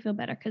makes me feel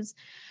better because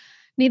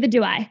neither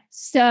do I.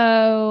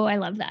 So I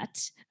love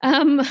that.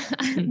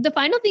 The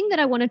final thing that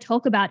I want to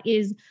talk about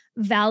is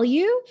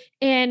value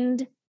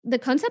and the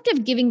concept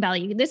of giving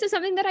value. This is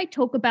something that I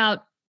talk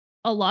about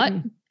a lot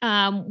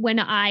when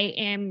I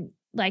am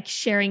like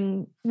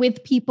sharing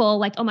with people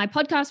like on my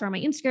podcast or on my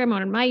Instagram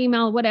or on my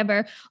email,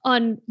 whatever,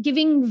 on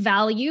giving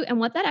value and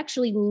what that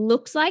actually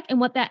looks like and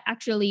what that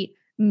actually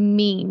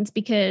means,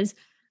 because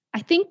I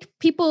think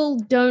people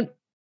don't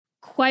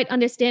quite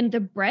understand the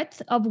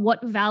breadth of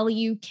what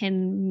value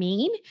can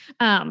mean.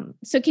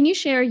 So can you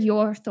share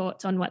your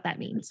thoughts on what that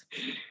means?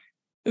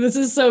 This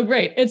is so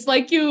great. It's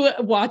like you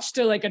watched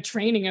a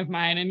training of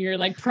mine and you're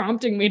like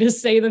prompting me to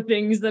say the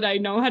things that I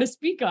know how to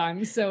speak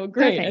on. So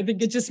great. Perfect. I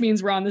think it just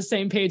means we're on the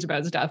same page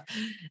about stuff.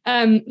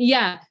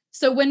 Yeah.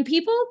 So when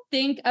people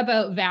think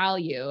about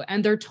value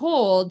and they're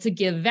told to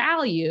give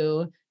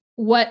value,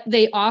 what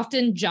they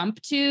often jump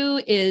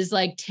to is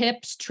like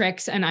tips,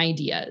 tricks, and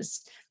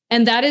ideas.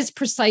 And that is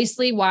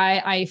precisely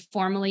why I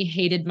formerly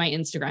hated my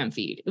Instagram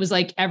feed. It was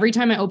like every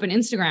time I open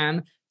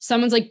Instagram,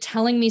 someone's like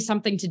telling me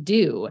something to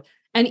do.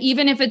 And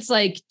even if it's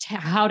like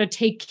how to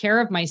take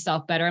care of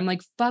myself better, I'm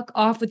like, fuck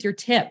off with your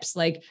tips.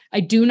 Like,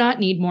 I do not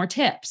need more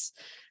tips.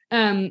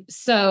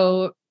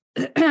 So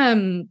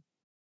when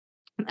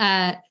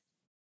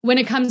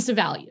it comes to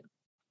value,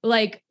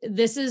 like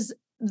this is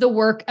the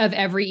work of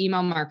every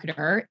email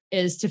marketer,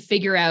 is to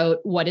figure out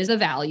what is the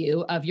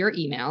value of your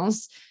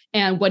emails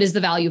and what is the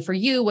value for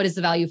you, what is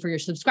the value for your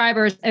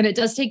subscribers. And it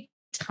does take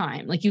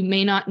time. Like you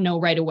may not know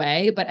right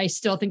away, but I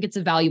still think it's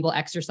a valuable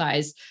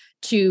exercise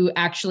to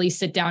actually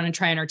sit down and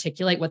try and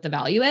articulate what the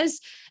value is.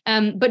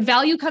 But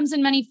value comes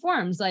in many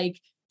forms.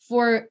 Like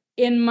for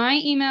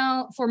my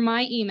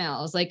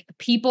emails, like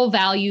people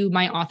value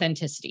my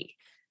authenticity.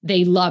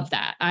 They love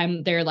that.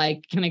 They're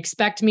like, can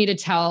expect me to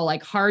tell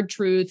like hard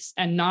truths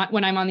and not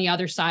when I'm on the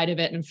other side of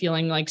it and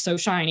feeling like so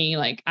shiny,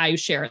 like I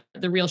share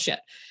the real shit.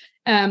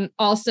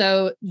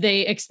 Also,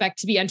 they expect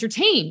to be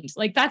entertained.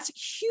 Like that's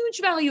huge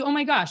value. Oh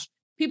my gosh.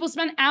 People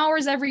spend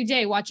hours every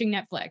day watching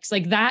Netflix.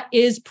 Like that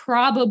is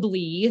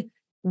probably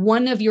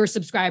one of your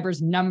subscribers'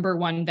 number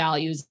one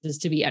values, is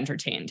to be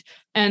entertained.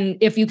 And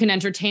if you can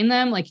entertain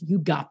them, like you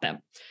got them.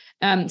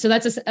 So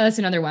that's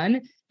another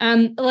one.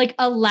 Like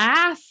a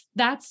laugh,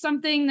 that's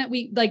something that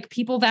we like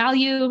people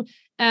value.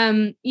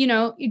 For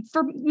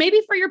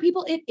your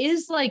people, it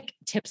is like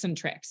tips and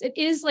tricks. It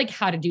is like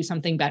how to do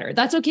something better.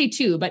 That's okay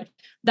too, but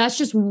that's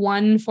just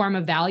one form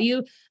of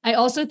value. I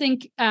also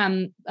think,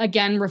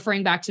 again,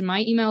 referring back to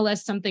my email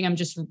list, something I'm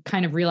just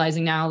kind of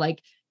realizing now,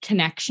 like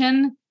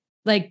connection,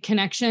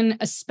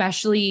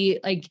 especially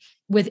like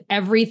with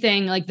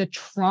everything, like the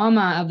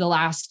trauma of the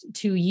last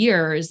 2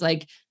 years,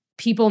 like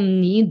people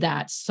need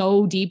that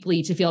so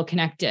deeply to feel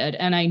connected.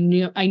 And I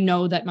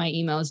know that my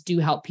emails do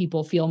help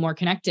people feel more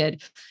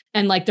connected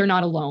and like they're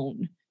not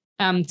alone.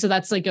 So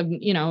that's like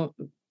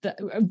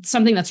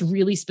something that's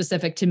really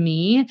specific to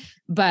me,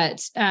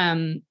 but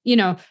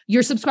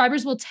your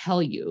subscribers will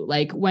tell you,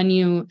 like when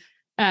you,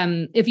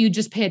 if you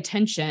just pay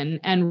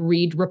attention and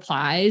read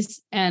replies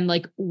and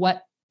like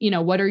what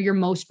are your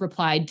most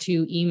replied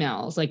to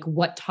emails? Like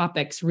what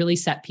topics really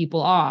set people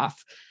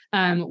off?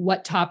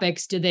 What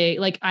topics do they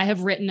like? I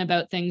have written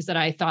about things that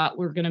I thought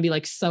were going to be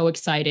like so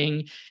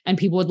exciting and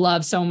people would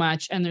love so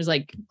much. And there's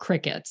like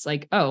crickets,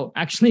 like, oh,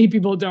 actually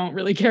people don't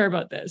really care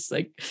about this.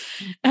 Like,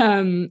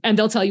 and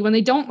they'll tell you when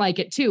they don't like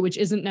it too, which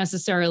isn't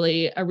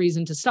necessarily a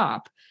reason to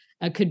stop.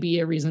 It could be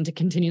a reason to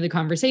continue the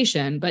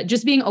conversation, but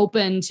just being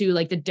open to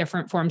like the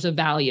different forms of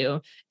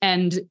value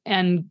and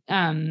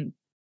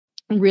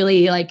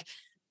really like,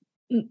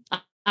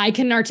 I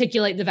can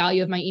articulate the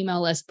value of my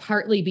email list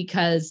partly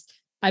because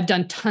I've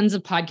done tons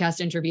of podcast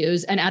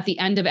interviews. And at the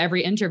end of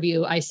every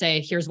interview, I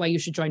say, here's why you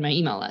should join my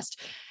email list.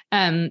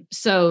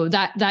 So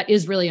that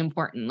is really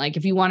important. Like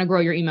if you want to grow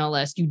your email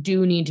list, you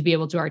do need to be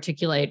able to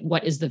articulate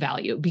what is the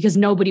value, because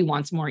nobody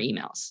wants more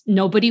emails.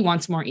 Nobody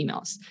wants more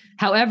emails.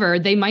 However,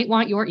 they might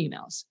want your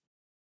emails.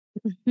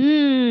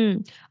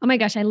 Oh my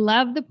gosh. I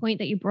love the point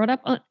that you brought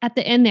up at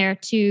the end there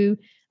to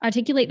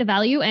articulate the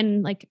value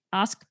and like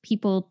ask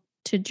people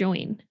to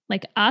join,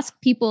 like ask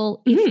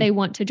people if they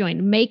want to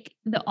join, make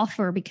the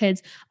offer,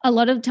 because a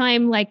lot of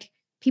time, like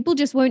people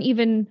just won't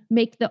even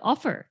make the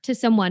offer to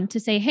someone to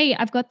say, hey,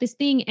 I've got this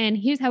thing and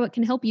here's how it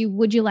can help you.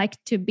 Would you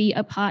like to be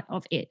a part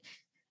of it?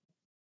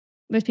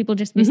 Most people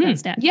just miss that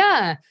step.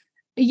 Yeah.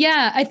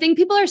 I think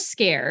people are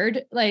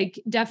scared, like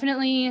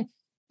definitely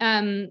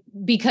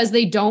because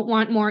they don't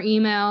want more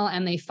email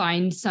and they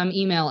find some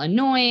email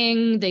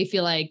annoying. They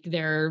feel like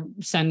they're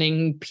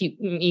sending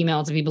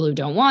email to people who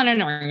don't want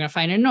it or are going to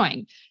find it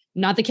annoying.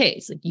 Not the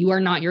case. Like you are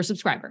not your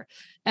subscriber.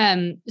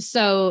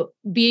 So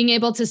being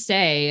able to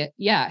say,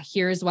 yeah,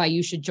 here's why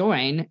you should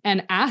join,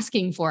 and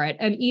asking for it.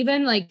 And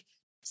even like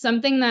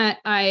something that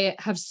I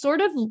have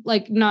sort of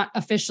like not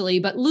officially,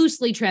 but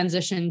loosely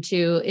transitioned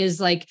to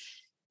is like,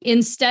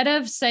 instead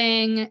of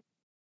saying,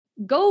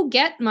 go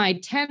get my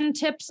 10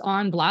 tips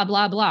on blah,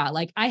 blah, blah.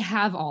 Like I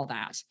have all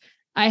that.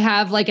 I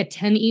have like a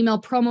 10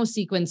 email promo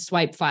sequence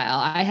swipe file.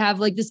 I have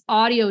like this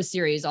audio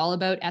series all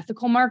about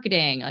ethical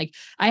marketing. Like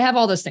I have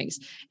all those things.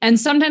 And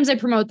sometimes I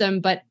promote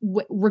them, but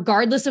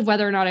regardless of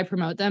whether or not I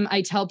promote them,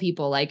 I tell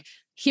people like,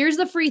 here's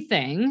the free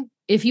thing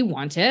if you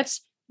want it,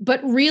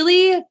 but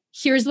really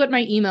here's what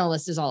my email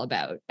list is all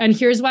about. And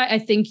here's why I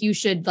think you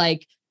should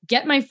like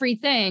get my free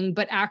thing,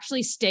 but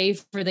actually stay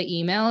for the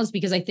emails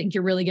because I think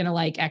you're really going to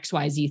like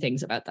XYZ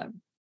things about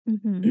them.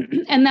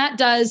 And that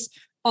does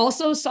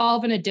also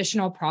solve an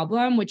additional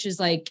problem, which is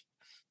like,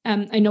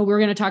 I know we're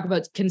going to talk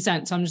about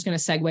consent, so I'm just going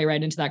to segue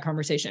right into that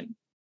conversation.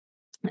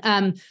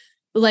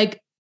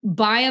 Like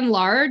by and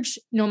large,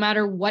 no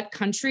matter what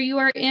country you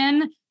are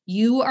in,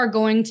 you are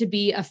going to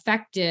be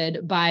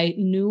affected by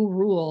new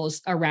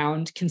rules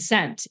around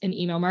consent in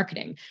email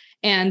marketing.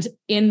 And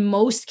in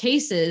most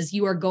cases,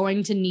 you are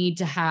going to need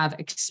to have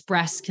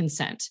express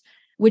consent,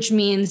 which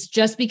means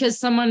just because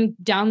someone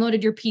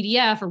downloaded your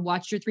PDF or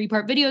watched your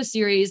 3-part video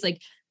series,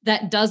 like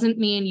that doesn't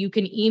mean you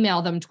can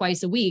email them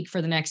twice a week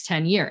for the next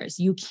 10 years.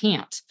 You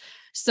can't.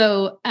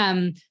 So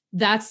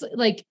that's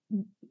like,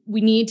 we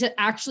need to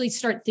actually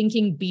start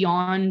thinking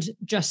beyond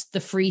just the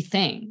free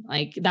thing.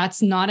 Like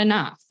that's not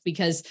enough,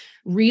 because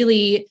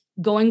really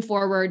going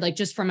forward, like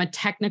just from a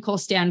technical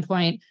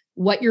standpoint,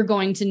 what you're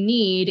going to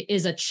need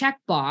is a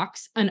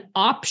checkbox, an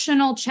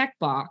optional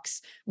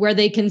checkbox where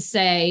they can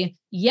say,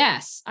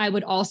 yes, I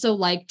would also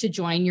like to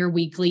join your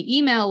weekly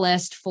email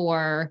list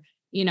for,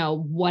 you know,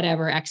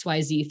 whatever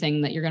XYZ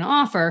thing that you're going to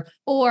offer,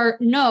 or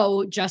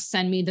no, just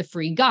send me the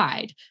free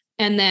guide.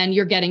 And then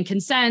you're getting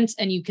consent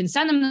and you can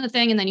send them the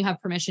thing, and then you have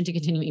permission to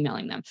continue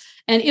emailing them.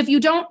 And if you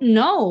don't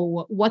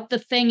know what the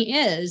thing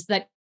is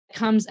that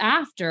comes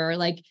after,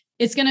 like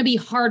it's going to be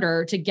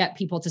harder to get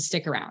people to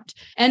stick around.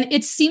 And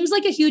it seems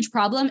like a huge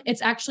problem.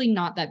 It's actually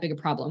not that big a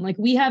problem. Like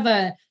we have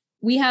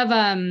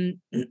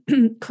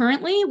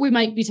currently, we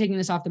might be taking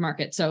this off the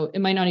market, so it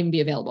might not even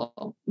be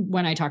available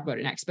when I talk about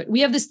it next, but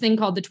we have this thing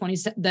called a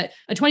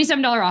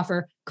 $27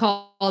 offer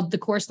called the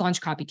Course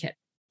Launch Copy Kit.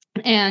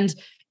 And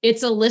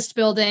it's a list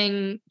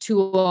building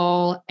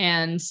tool.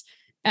 And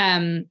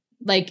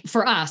like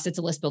for us, it's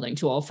a list building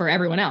tool. For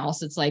everyone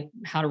else, it's like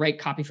how to write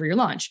copy for your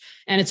launch.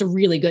 And it's a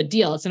really good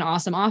deal. It's an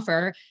awesome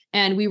offer.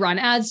 And we run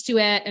ads to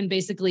it. And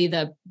basically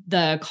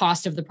the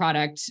cost of the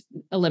product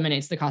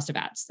eliminates the cost of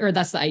ads, or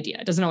that's the idea.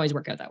 It doesn't always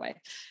work out that way,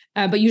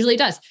 but usually it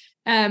does.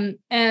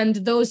 And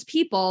those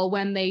people,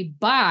 when they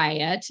buy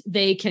it,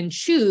 they can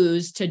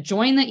choose to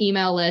join the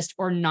email list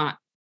or not.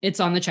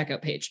 It's on the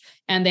checkout page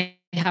and they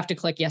have to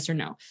click yes or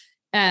no.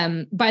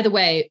 By the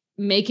way,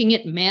 making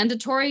it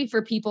mandatory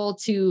for people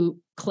to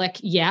click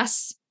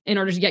yes in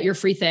order to get your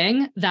free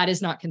thing, that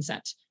is not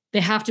consent.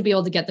 They have to be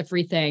able to get the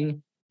free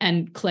thing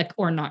and click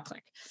or not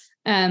click.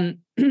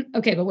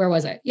 Okay, but where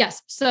was I?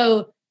 Yes.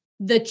 So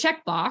the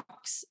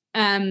checkbox,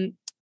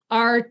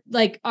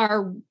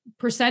 our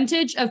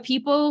percentage of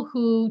people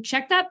who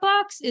check that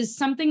box is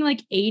something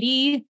like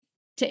 80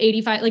 to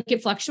 85, like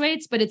it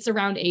fluctuates, but it's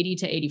around 80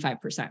 to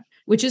 85%,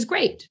 which is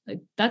great. Like,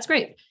 that's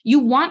great. You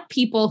want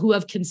people who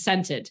have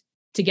consented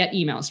to get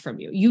emails from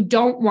you. You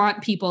don't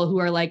want people who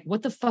are like,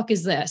 what the fuck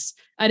is this?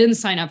 I didn't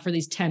sign up for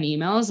these 10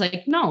 emails.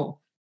 Like, no,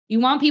 you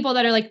want people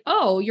that are like,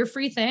 oh, your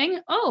free thing.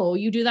 Oh,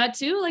 you do that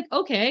too? Like,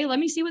 okay, let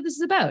me see what this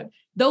is about.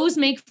 Those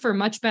make for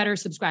much better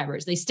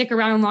subscribers. They stick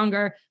around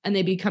longer and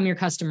they become your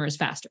customers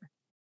faster.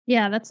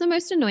 Yeah, that's the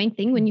most annoying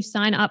thing when you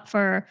sign up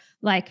for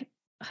like,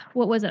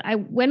 what was it? I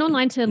went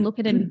online to look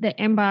at the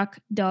Embark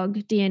dog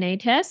DNA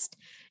test.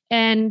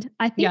 And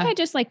I think I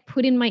just like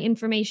put in my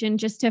information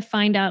just to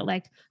find out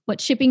like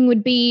what shipping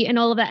would be and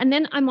all of that. And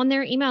then I'm on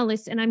their email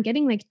list and I'm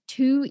getting like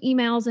 2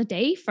 emails a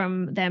day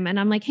from them. And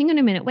I'm like, hang on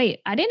a minute, wait,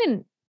 I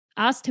didn't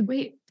ask to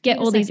get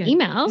all these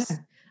emails. Yeah.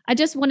 I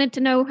just wanted to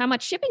know how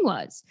much shipping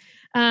was.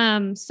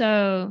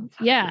 So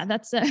yeah,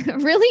 that's a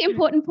really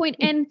important point.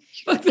 And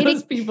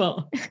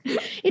people,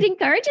 it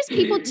encourages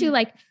people to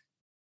like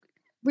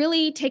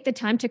really take the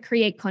time to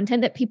create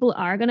content that people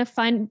are going to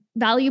find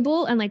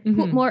valuable and like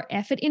put more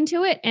effort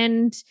into it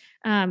and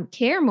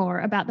care more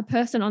about the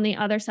person on the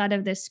other side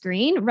of the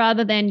screen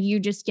rather than you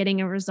just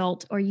getting a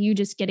result or you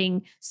just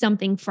getting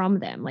something from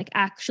them, like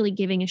actually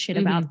giving a shit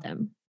about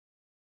them.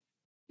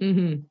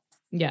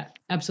 Yeah,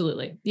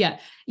 absolutely. Yeah.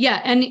 Yeah.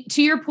 And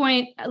to your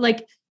point,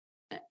 like,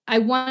 I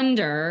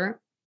wonder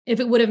if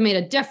it would have made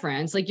a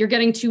difference. Like you're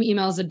getting 2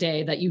 emails a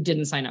day that you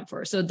didn't sign up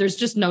for. So there's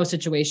just no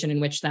situation in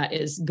which that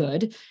is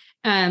good.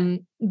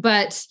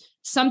 But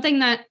something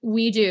that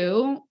we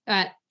do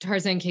at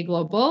Tarzan K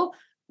Global,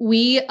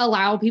 we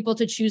allow people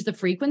to choose the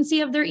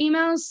frequency of their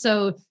emails.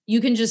 So you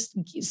can just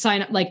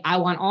sign up, like, I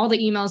want all the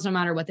emails, no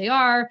matter what they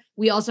are.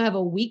 We also have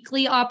a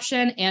weekly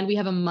option and we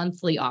have a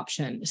monthly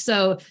option.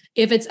 So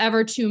if it's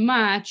ever too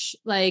much,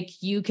 like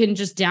you can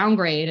just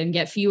downgrade and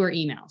get fewer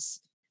emails,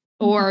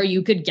 or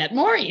you could get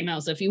more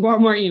emails if you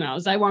want more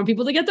emails. I want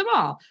people to get them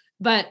all.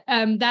 But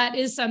that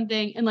is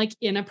something, and like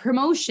in a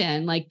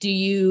promotion, like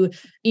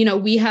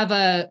we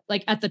have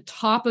like at the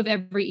top of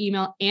every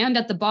email and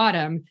at the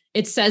bottom,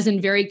 it says in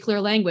very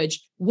clear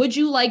language, would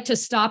you like to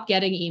stop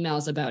getting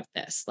emails about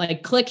this?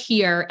 Like click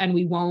here and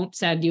we won't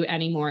send you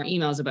any more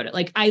emails about it.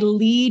 Like I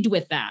lead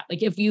with that.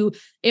 Like if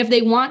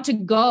they want to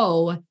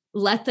go,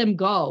 let them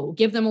go,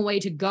 give them a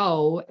way to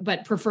go,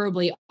 but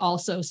preferably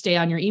also stay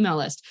on your email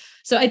list.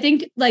 So I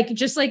think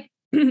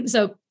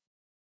so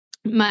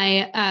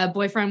my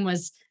boyfriend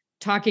was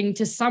talking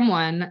to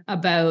someone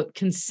about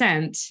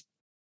consent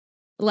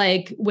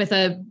like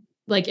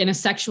in a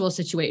sexual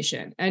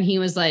situation. And he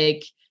was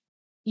like,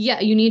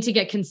 yeah, you need to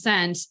get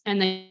consent, and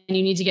then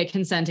you need to get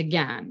consent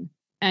again.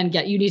 And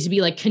you need to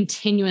be like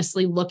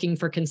continuously looking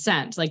for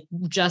consent. Like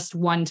just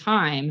one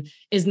time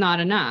is not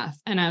enough.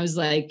 And I was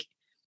like,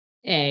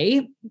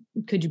 A,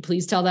 could you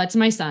please tell that to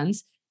my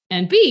sons?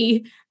 And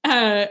B,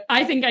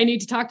 I think I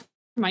need to talk to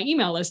my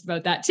email list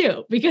about that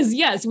too, because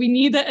yes, we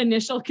need the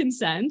initial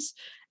consent.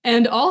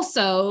 And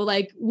also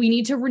like, we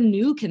need to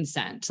renew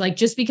consent. Like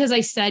just because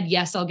I said,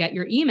 yes, I'll get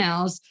your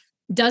emails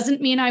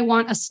doesn't mean I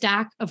want a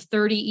stack of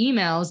 30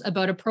 emails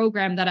about a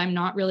program that I'm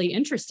not really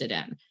interested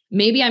in.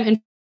 Maybe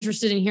I'm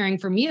interested in hearing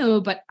from you,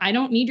 but I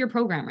don't need your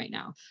program right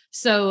now.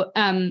 So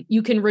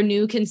you can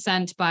renew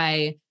consent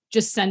by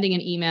just sending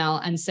an email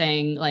and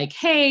saying like,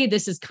 hey,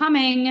 this is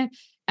coming.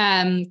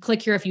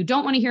 Click here if you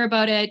don't want to hear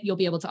about it. You'll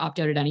be able to opt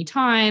out at any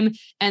time.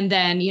 And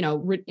then,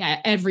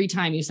 every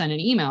time you send an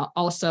email,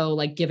 also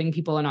like giving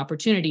people an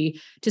opportunity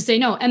to say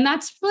no. And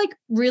that's like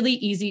really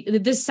easy.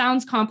 This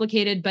sounds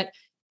complicated, but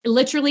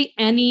literally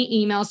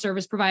any email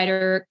service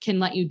provider can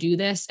let you do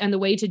this. And the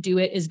way to do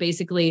it is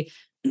basically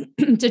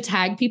to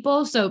tag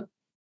people. So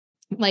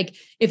like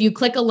if you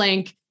click a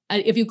link,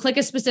 if you click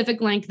a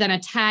specific link, then a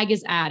tag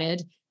is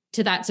added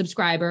to that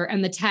subscriber.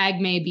 And the tag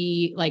may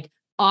be like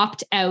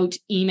opt out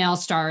email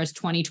stars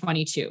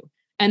 2022.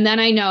 And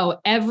then I know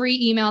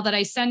every email that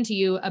I send to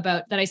you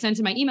that I send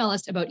to my email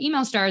list about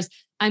email stars,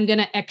 I'm going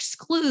to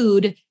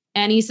exclude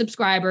any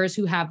subscribers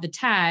who have the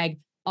tag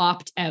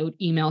opt out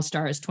email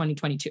stars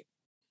 2022.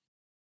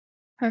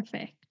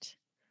 Perfect.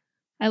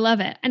 I love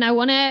it. And I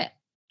want to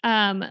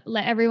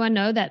let everyone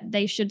know that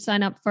they should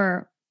sign up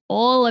for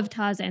all of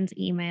Tarzan's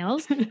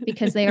emails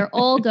because they are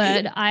all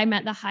good. I'm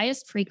at the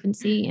highest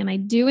frequency and I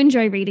do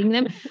enjoy reading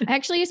them. I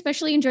actually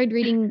especially enjoyed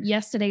reading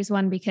yesterday's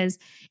one because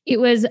it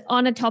was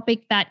on a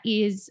topic that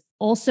is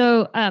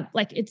also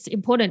like it's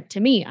important to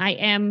me. I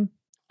am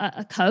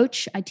a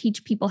coach. I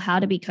teach people how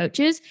to be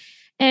coaches.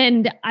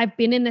 And I've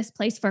been in this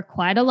place for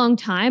quite a long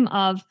time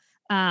of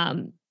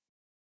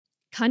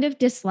kind of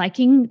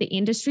disliking the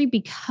industry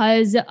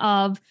because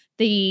of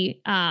the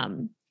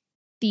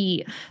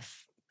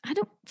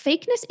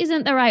fakeness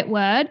isn't the right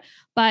word,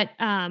 but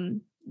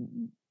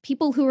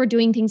people who are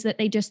doing things that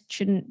they just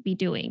shouldn't be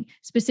doing.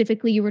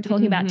 Specifically, you were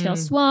talking about Teal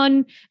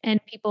Swan and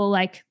people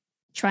like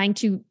trying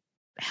to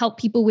help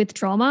people with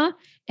trauma.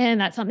 And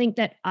that's something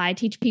that I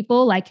teach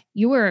people, like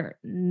you are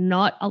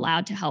not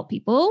allowed to help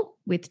people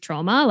with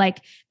trauma.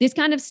 Like this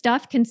kind of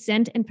stuff,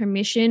 consent and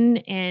permission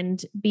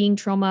and being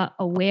trauma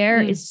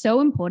aware is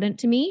so important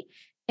to me.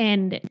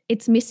 And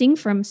it's missing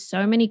from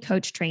so many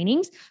coach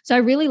trainings. So I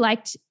really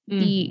liked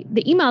the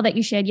email that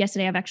you shared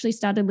yesterday. I've actually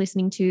started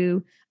listening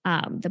to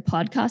the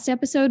podcast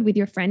episode with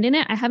your friend in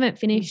it. I haven't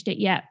finished it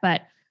yet,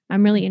 but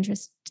I'm really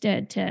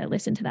interested to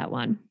listen to that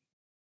one.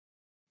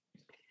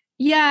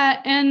 Yeah.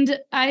 And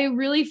I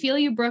really feel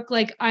you, Brooke.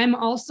 Like I'm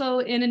also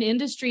in an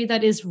industry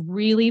that is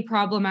really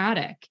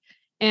problematic.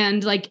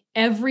 And like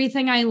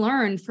everything I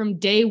learned from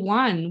day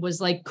one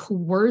was like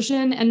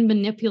coercion and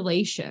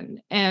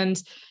manipulation. And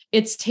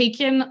it's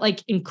taken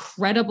like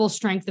incredible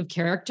strength of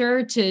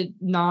character to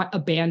not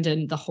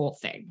abandon the whole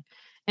thing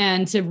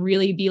and to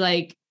really be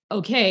like,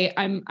 okay,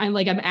 I'm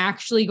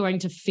actually going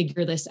to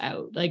figure this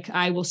out. Like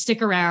I will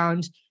stick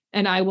around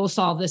and I will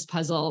solve this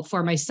puzzle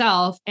for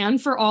myself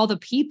and for all the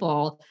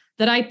people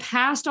that I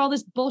passed all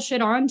this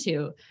bullshit on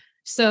to.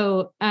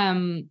 So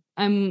I'm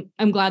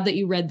glad that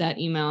you read that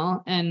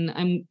email,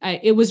 and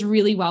it was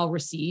really well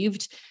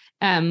received.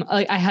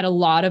 I had a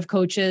lot of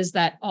coaches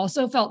that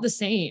also felt the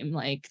same,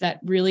 like that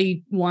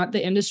really want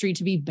the industry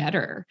to be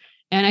better.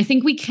 And I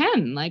think we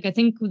can. Like I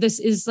think this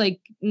is like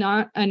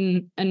not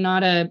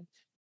a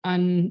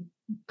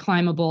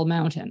unclimbable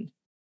mountain.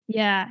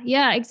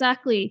 Yeah,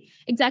 exactly.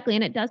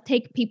 And it does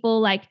take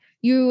people like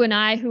you and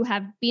I who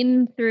have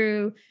been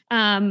through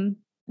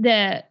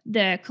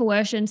the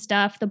coercion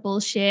stuff, the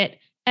bullshit.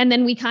 And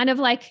then we kind of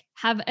like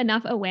have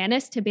enough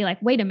awareness to be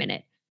like, wait a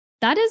minute,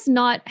 that is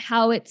not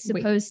how it's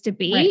supposed to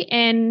be. Right.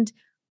 And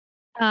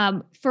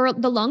for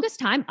the longest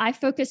time, I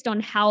focused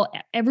on how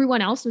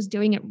everyone else was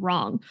doing it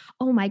wrong.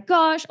 Oh my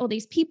gosh, all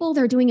these people,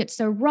 they're doing it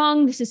so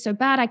wrong. This is so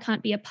bad. I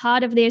can't be a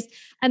part of this.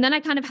 And then I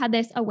kind of had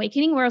this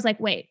awakening where I was like,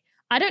 wait,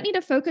 I don't need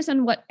to focus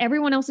on what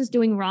everyone else is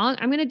doing wrong.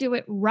 I'm going to do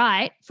it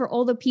right for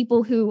all the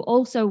people who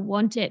also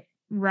want it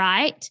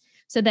right,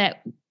 so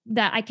that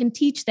I can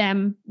teach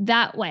them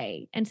that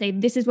way and say,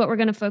 this is what we're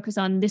going to focus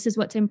on. This is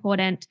what's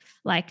important.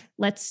 Like,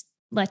 let's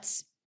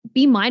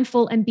be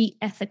mindful and be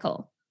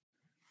ethical.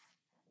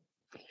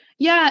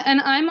 Yeah.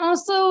 And I'm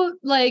also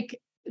like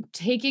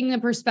taking the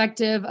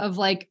perspective of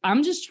like,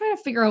 I'm just trying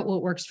to figure out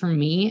what works for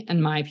me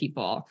and my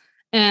people.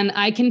 And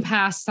I can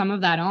pass some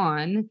of that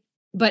on,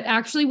 but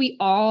actually we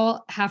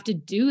all have to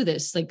do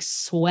this like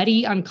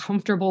sweaty,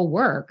 uncomfortable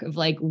work of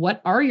like,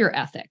 what are your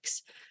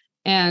ethics?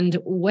 And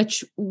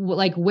which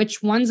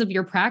ones of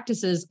your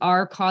practices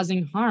are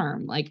causing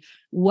harm? Like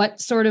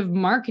what sort of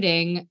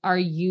marketing are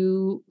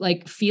you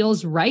like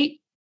feels right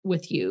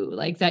with you,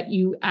 like that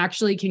you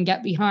actually can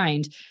get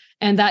behind.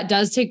 And that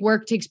does take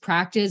work, takes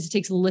practice, it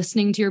takes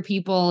listening to your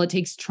people, it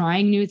takes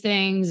trying new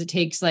things, it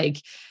takes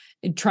like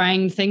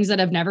trying things that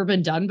have never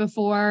been done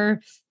before.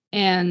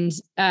 And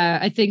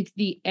I think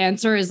the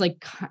answer is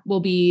like, will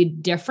be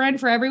different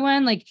for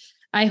everyone. Like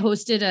I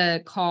hosted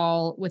a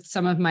call with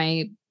some of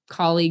my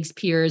colleagues,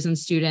 peers, and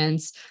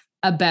students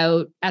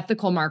about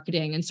ethical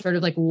marketing and sort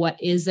of like,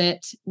 what is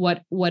it?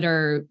 What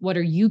are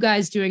you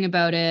guys doing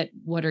about it?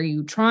 What are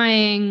you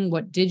trying?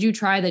 What did you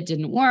try that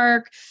didn't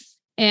work?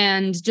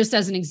 And just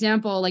as an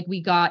example, like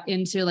we got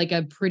into like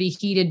a pretty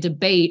heated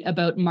debate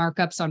about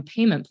markups on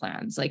payment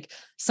plans. Like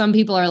some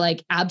people are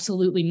like,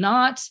 absolutely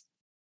not.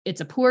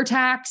 It's a poor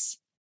tax.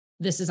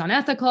 This is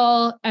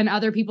unethical. And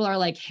other people are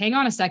like, hang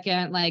on a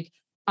second. Like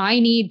I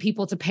need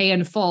people to pay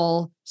in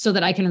full so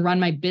that I can run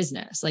my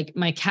business. Like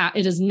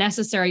it is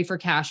necessary for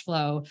cash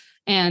flow.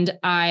 And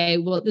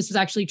this was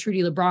actually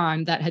Trudy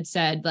LeBron that had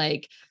said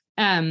like,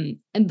 and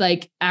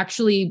like,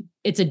 actually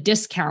it's a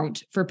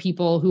discount for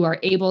people who are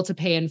able to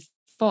pay in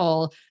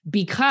full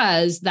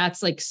because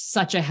that's like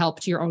such a help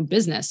to your own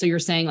business. So you're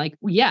saying like,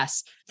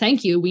 yes,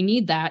 thank you. We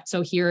need that.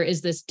 So here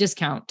is this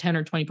discount, 10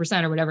 or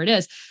 20% or whatever it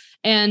is.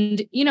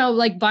 And,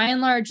 like by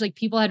and large, like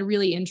people had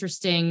really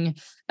interesting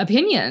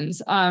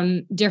opinions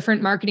on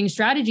different marketing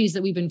strategies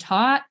that we've been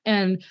taught.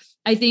 And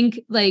I think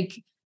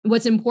like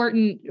what's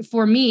important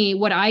for me,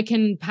 what I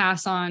can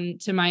pass on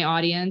to my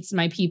audience,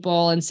 my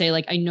people, and say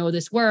like, I know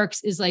this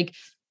works, is like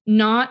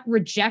not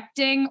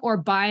rejecting or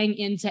buying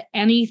into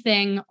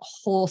anything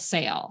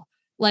wholesale.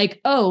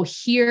 Like, oh,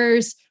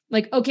 here's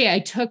like, okay, I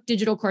took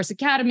Digital Course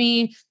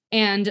Academy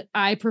and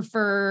I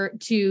prefer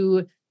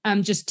to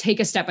just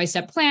take a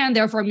step-by-step plan.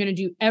 Therefore, I'm going to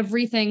do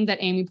everything that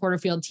Amy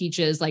Porterfield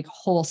teaches, like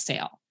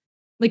wholesale.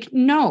 Like,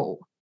 no,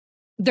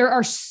 there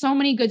are so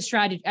many good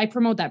strategies. I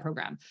promote that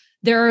program.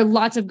 There are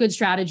lots of good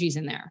strategies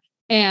in there.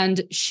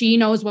 And she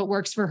knows what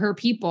works for her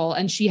people.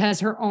 And she has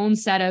her own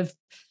set of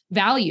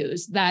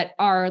values that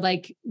are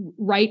like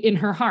right in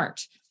her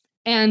heart.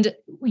 And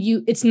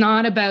it's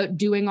not about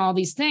doing all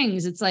these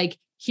things. It's like,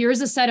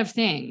 here's a set of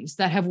things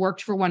that have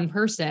worked for one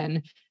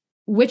person.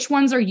 Which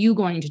ones are you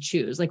going to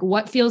choose? Like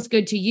what feels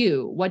good to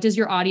you? What does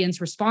your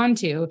audience respond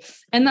to?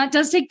 And that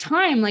does take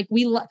time. Like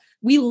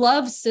we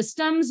love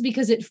systems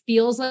because it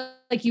feels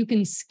like you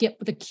can skip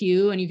the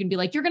queue and you can be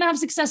like, you're going to have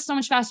success so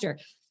much faster.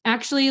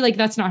 Actually, like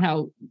that's not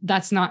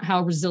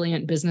how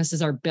resilient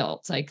businesses are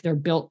built. Like they're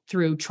built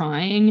through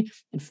trying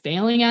and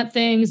failing at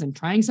things and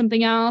trying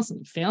something else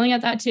and failing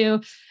at that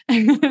too,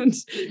 and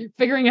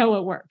figuring out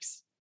what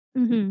works.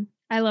 Mm-hmm.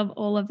 I love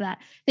all of that.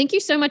 Thank you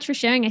so much for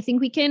sharing. I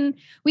think we can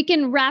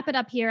wrap it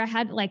up here. I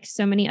had like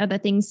so many other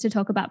things to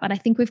talk about, but I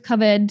think we've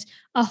covered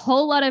a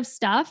whole lot of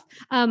stuff.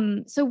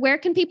 So where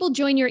can people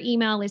join your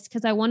email list?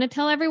 Because I want to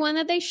tell everyone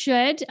that they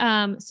should.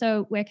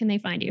 So where can they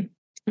find you?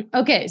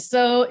 Okay.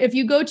 So if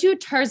you go to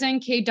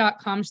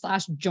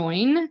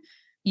tarzank.com/join,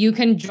 you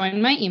can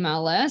join my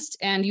email list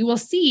and you will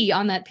see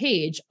on that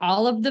page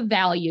all of the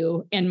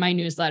value in my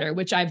newsletter,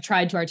 which I've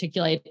tried to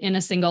articulate in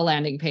a single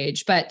landing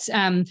page. But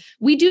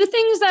we do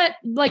things that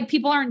like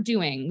people aren't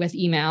doing with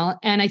email.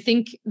 And I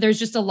think there's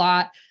just a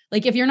lot,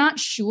 like if you're not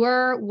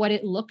sure what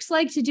it looks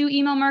like to do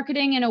email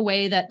marketing in a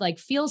way that like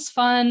feels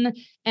fun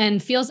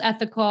and feels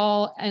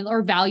ethical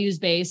or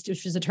values-based,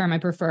 which is a term I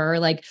prefer,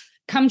 like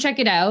come check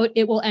it out.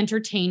 It will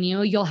entertain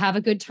you. You'll have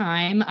a good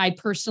time. I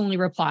personally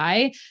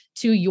reply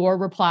to your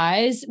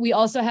replies. We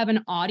also have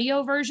an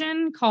audio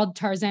version called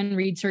Tarzan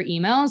Reads Her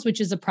Emails,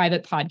 which is a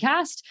private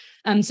podcast.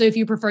 So if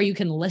you prefer, you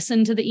can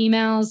listen to the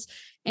emails.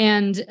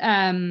 And,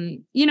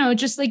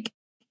 just like,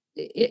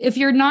 if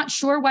you're not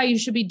sure why you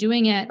should be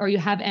doing it or you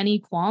have any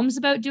qualms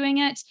about doing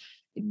it,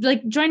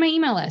 like join my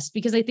email list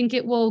because I think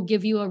it will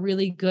give you a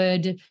really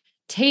good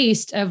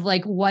taste of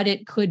like what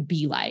it could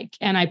be like.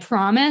 And I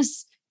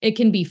promise it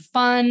can be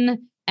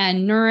fun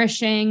and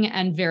nourishing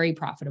and very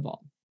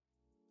profitable.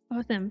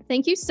 Awesome.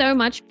 Thank you so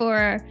much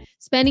for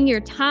spending your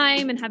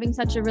time and having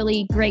such a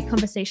really great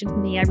conversation with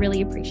me. I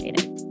really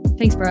appreciate it.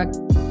 Thanks, Brooke.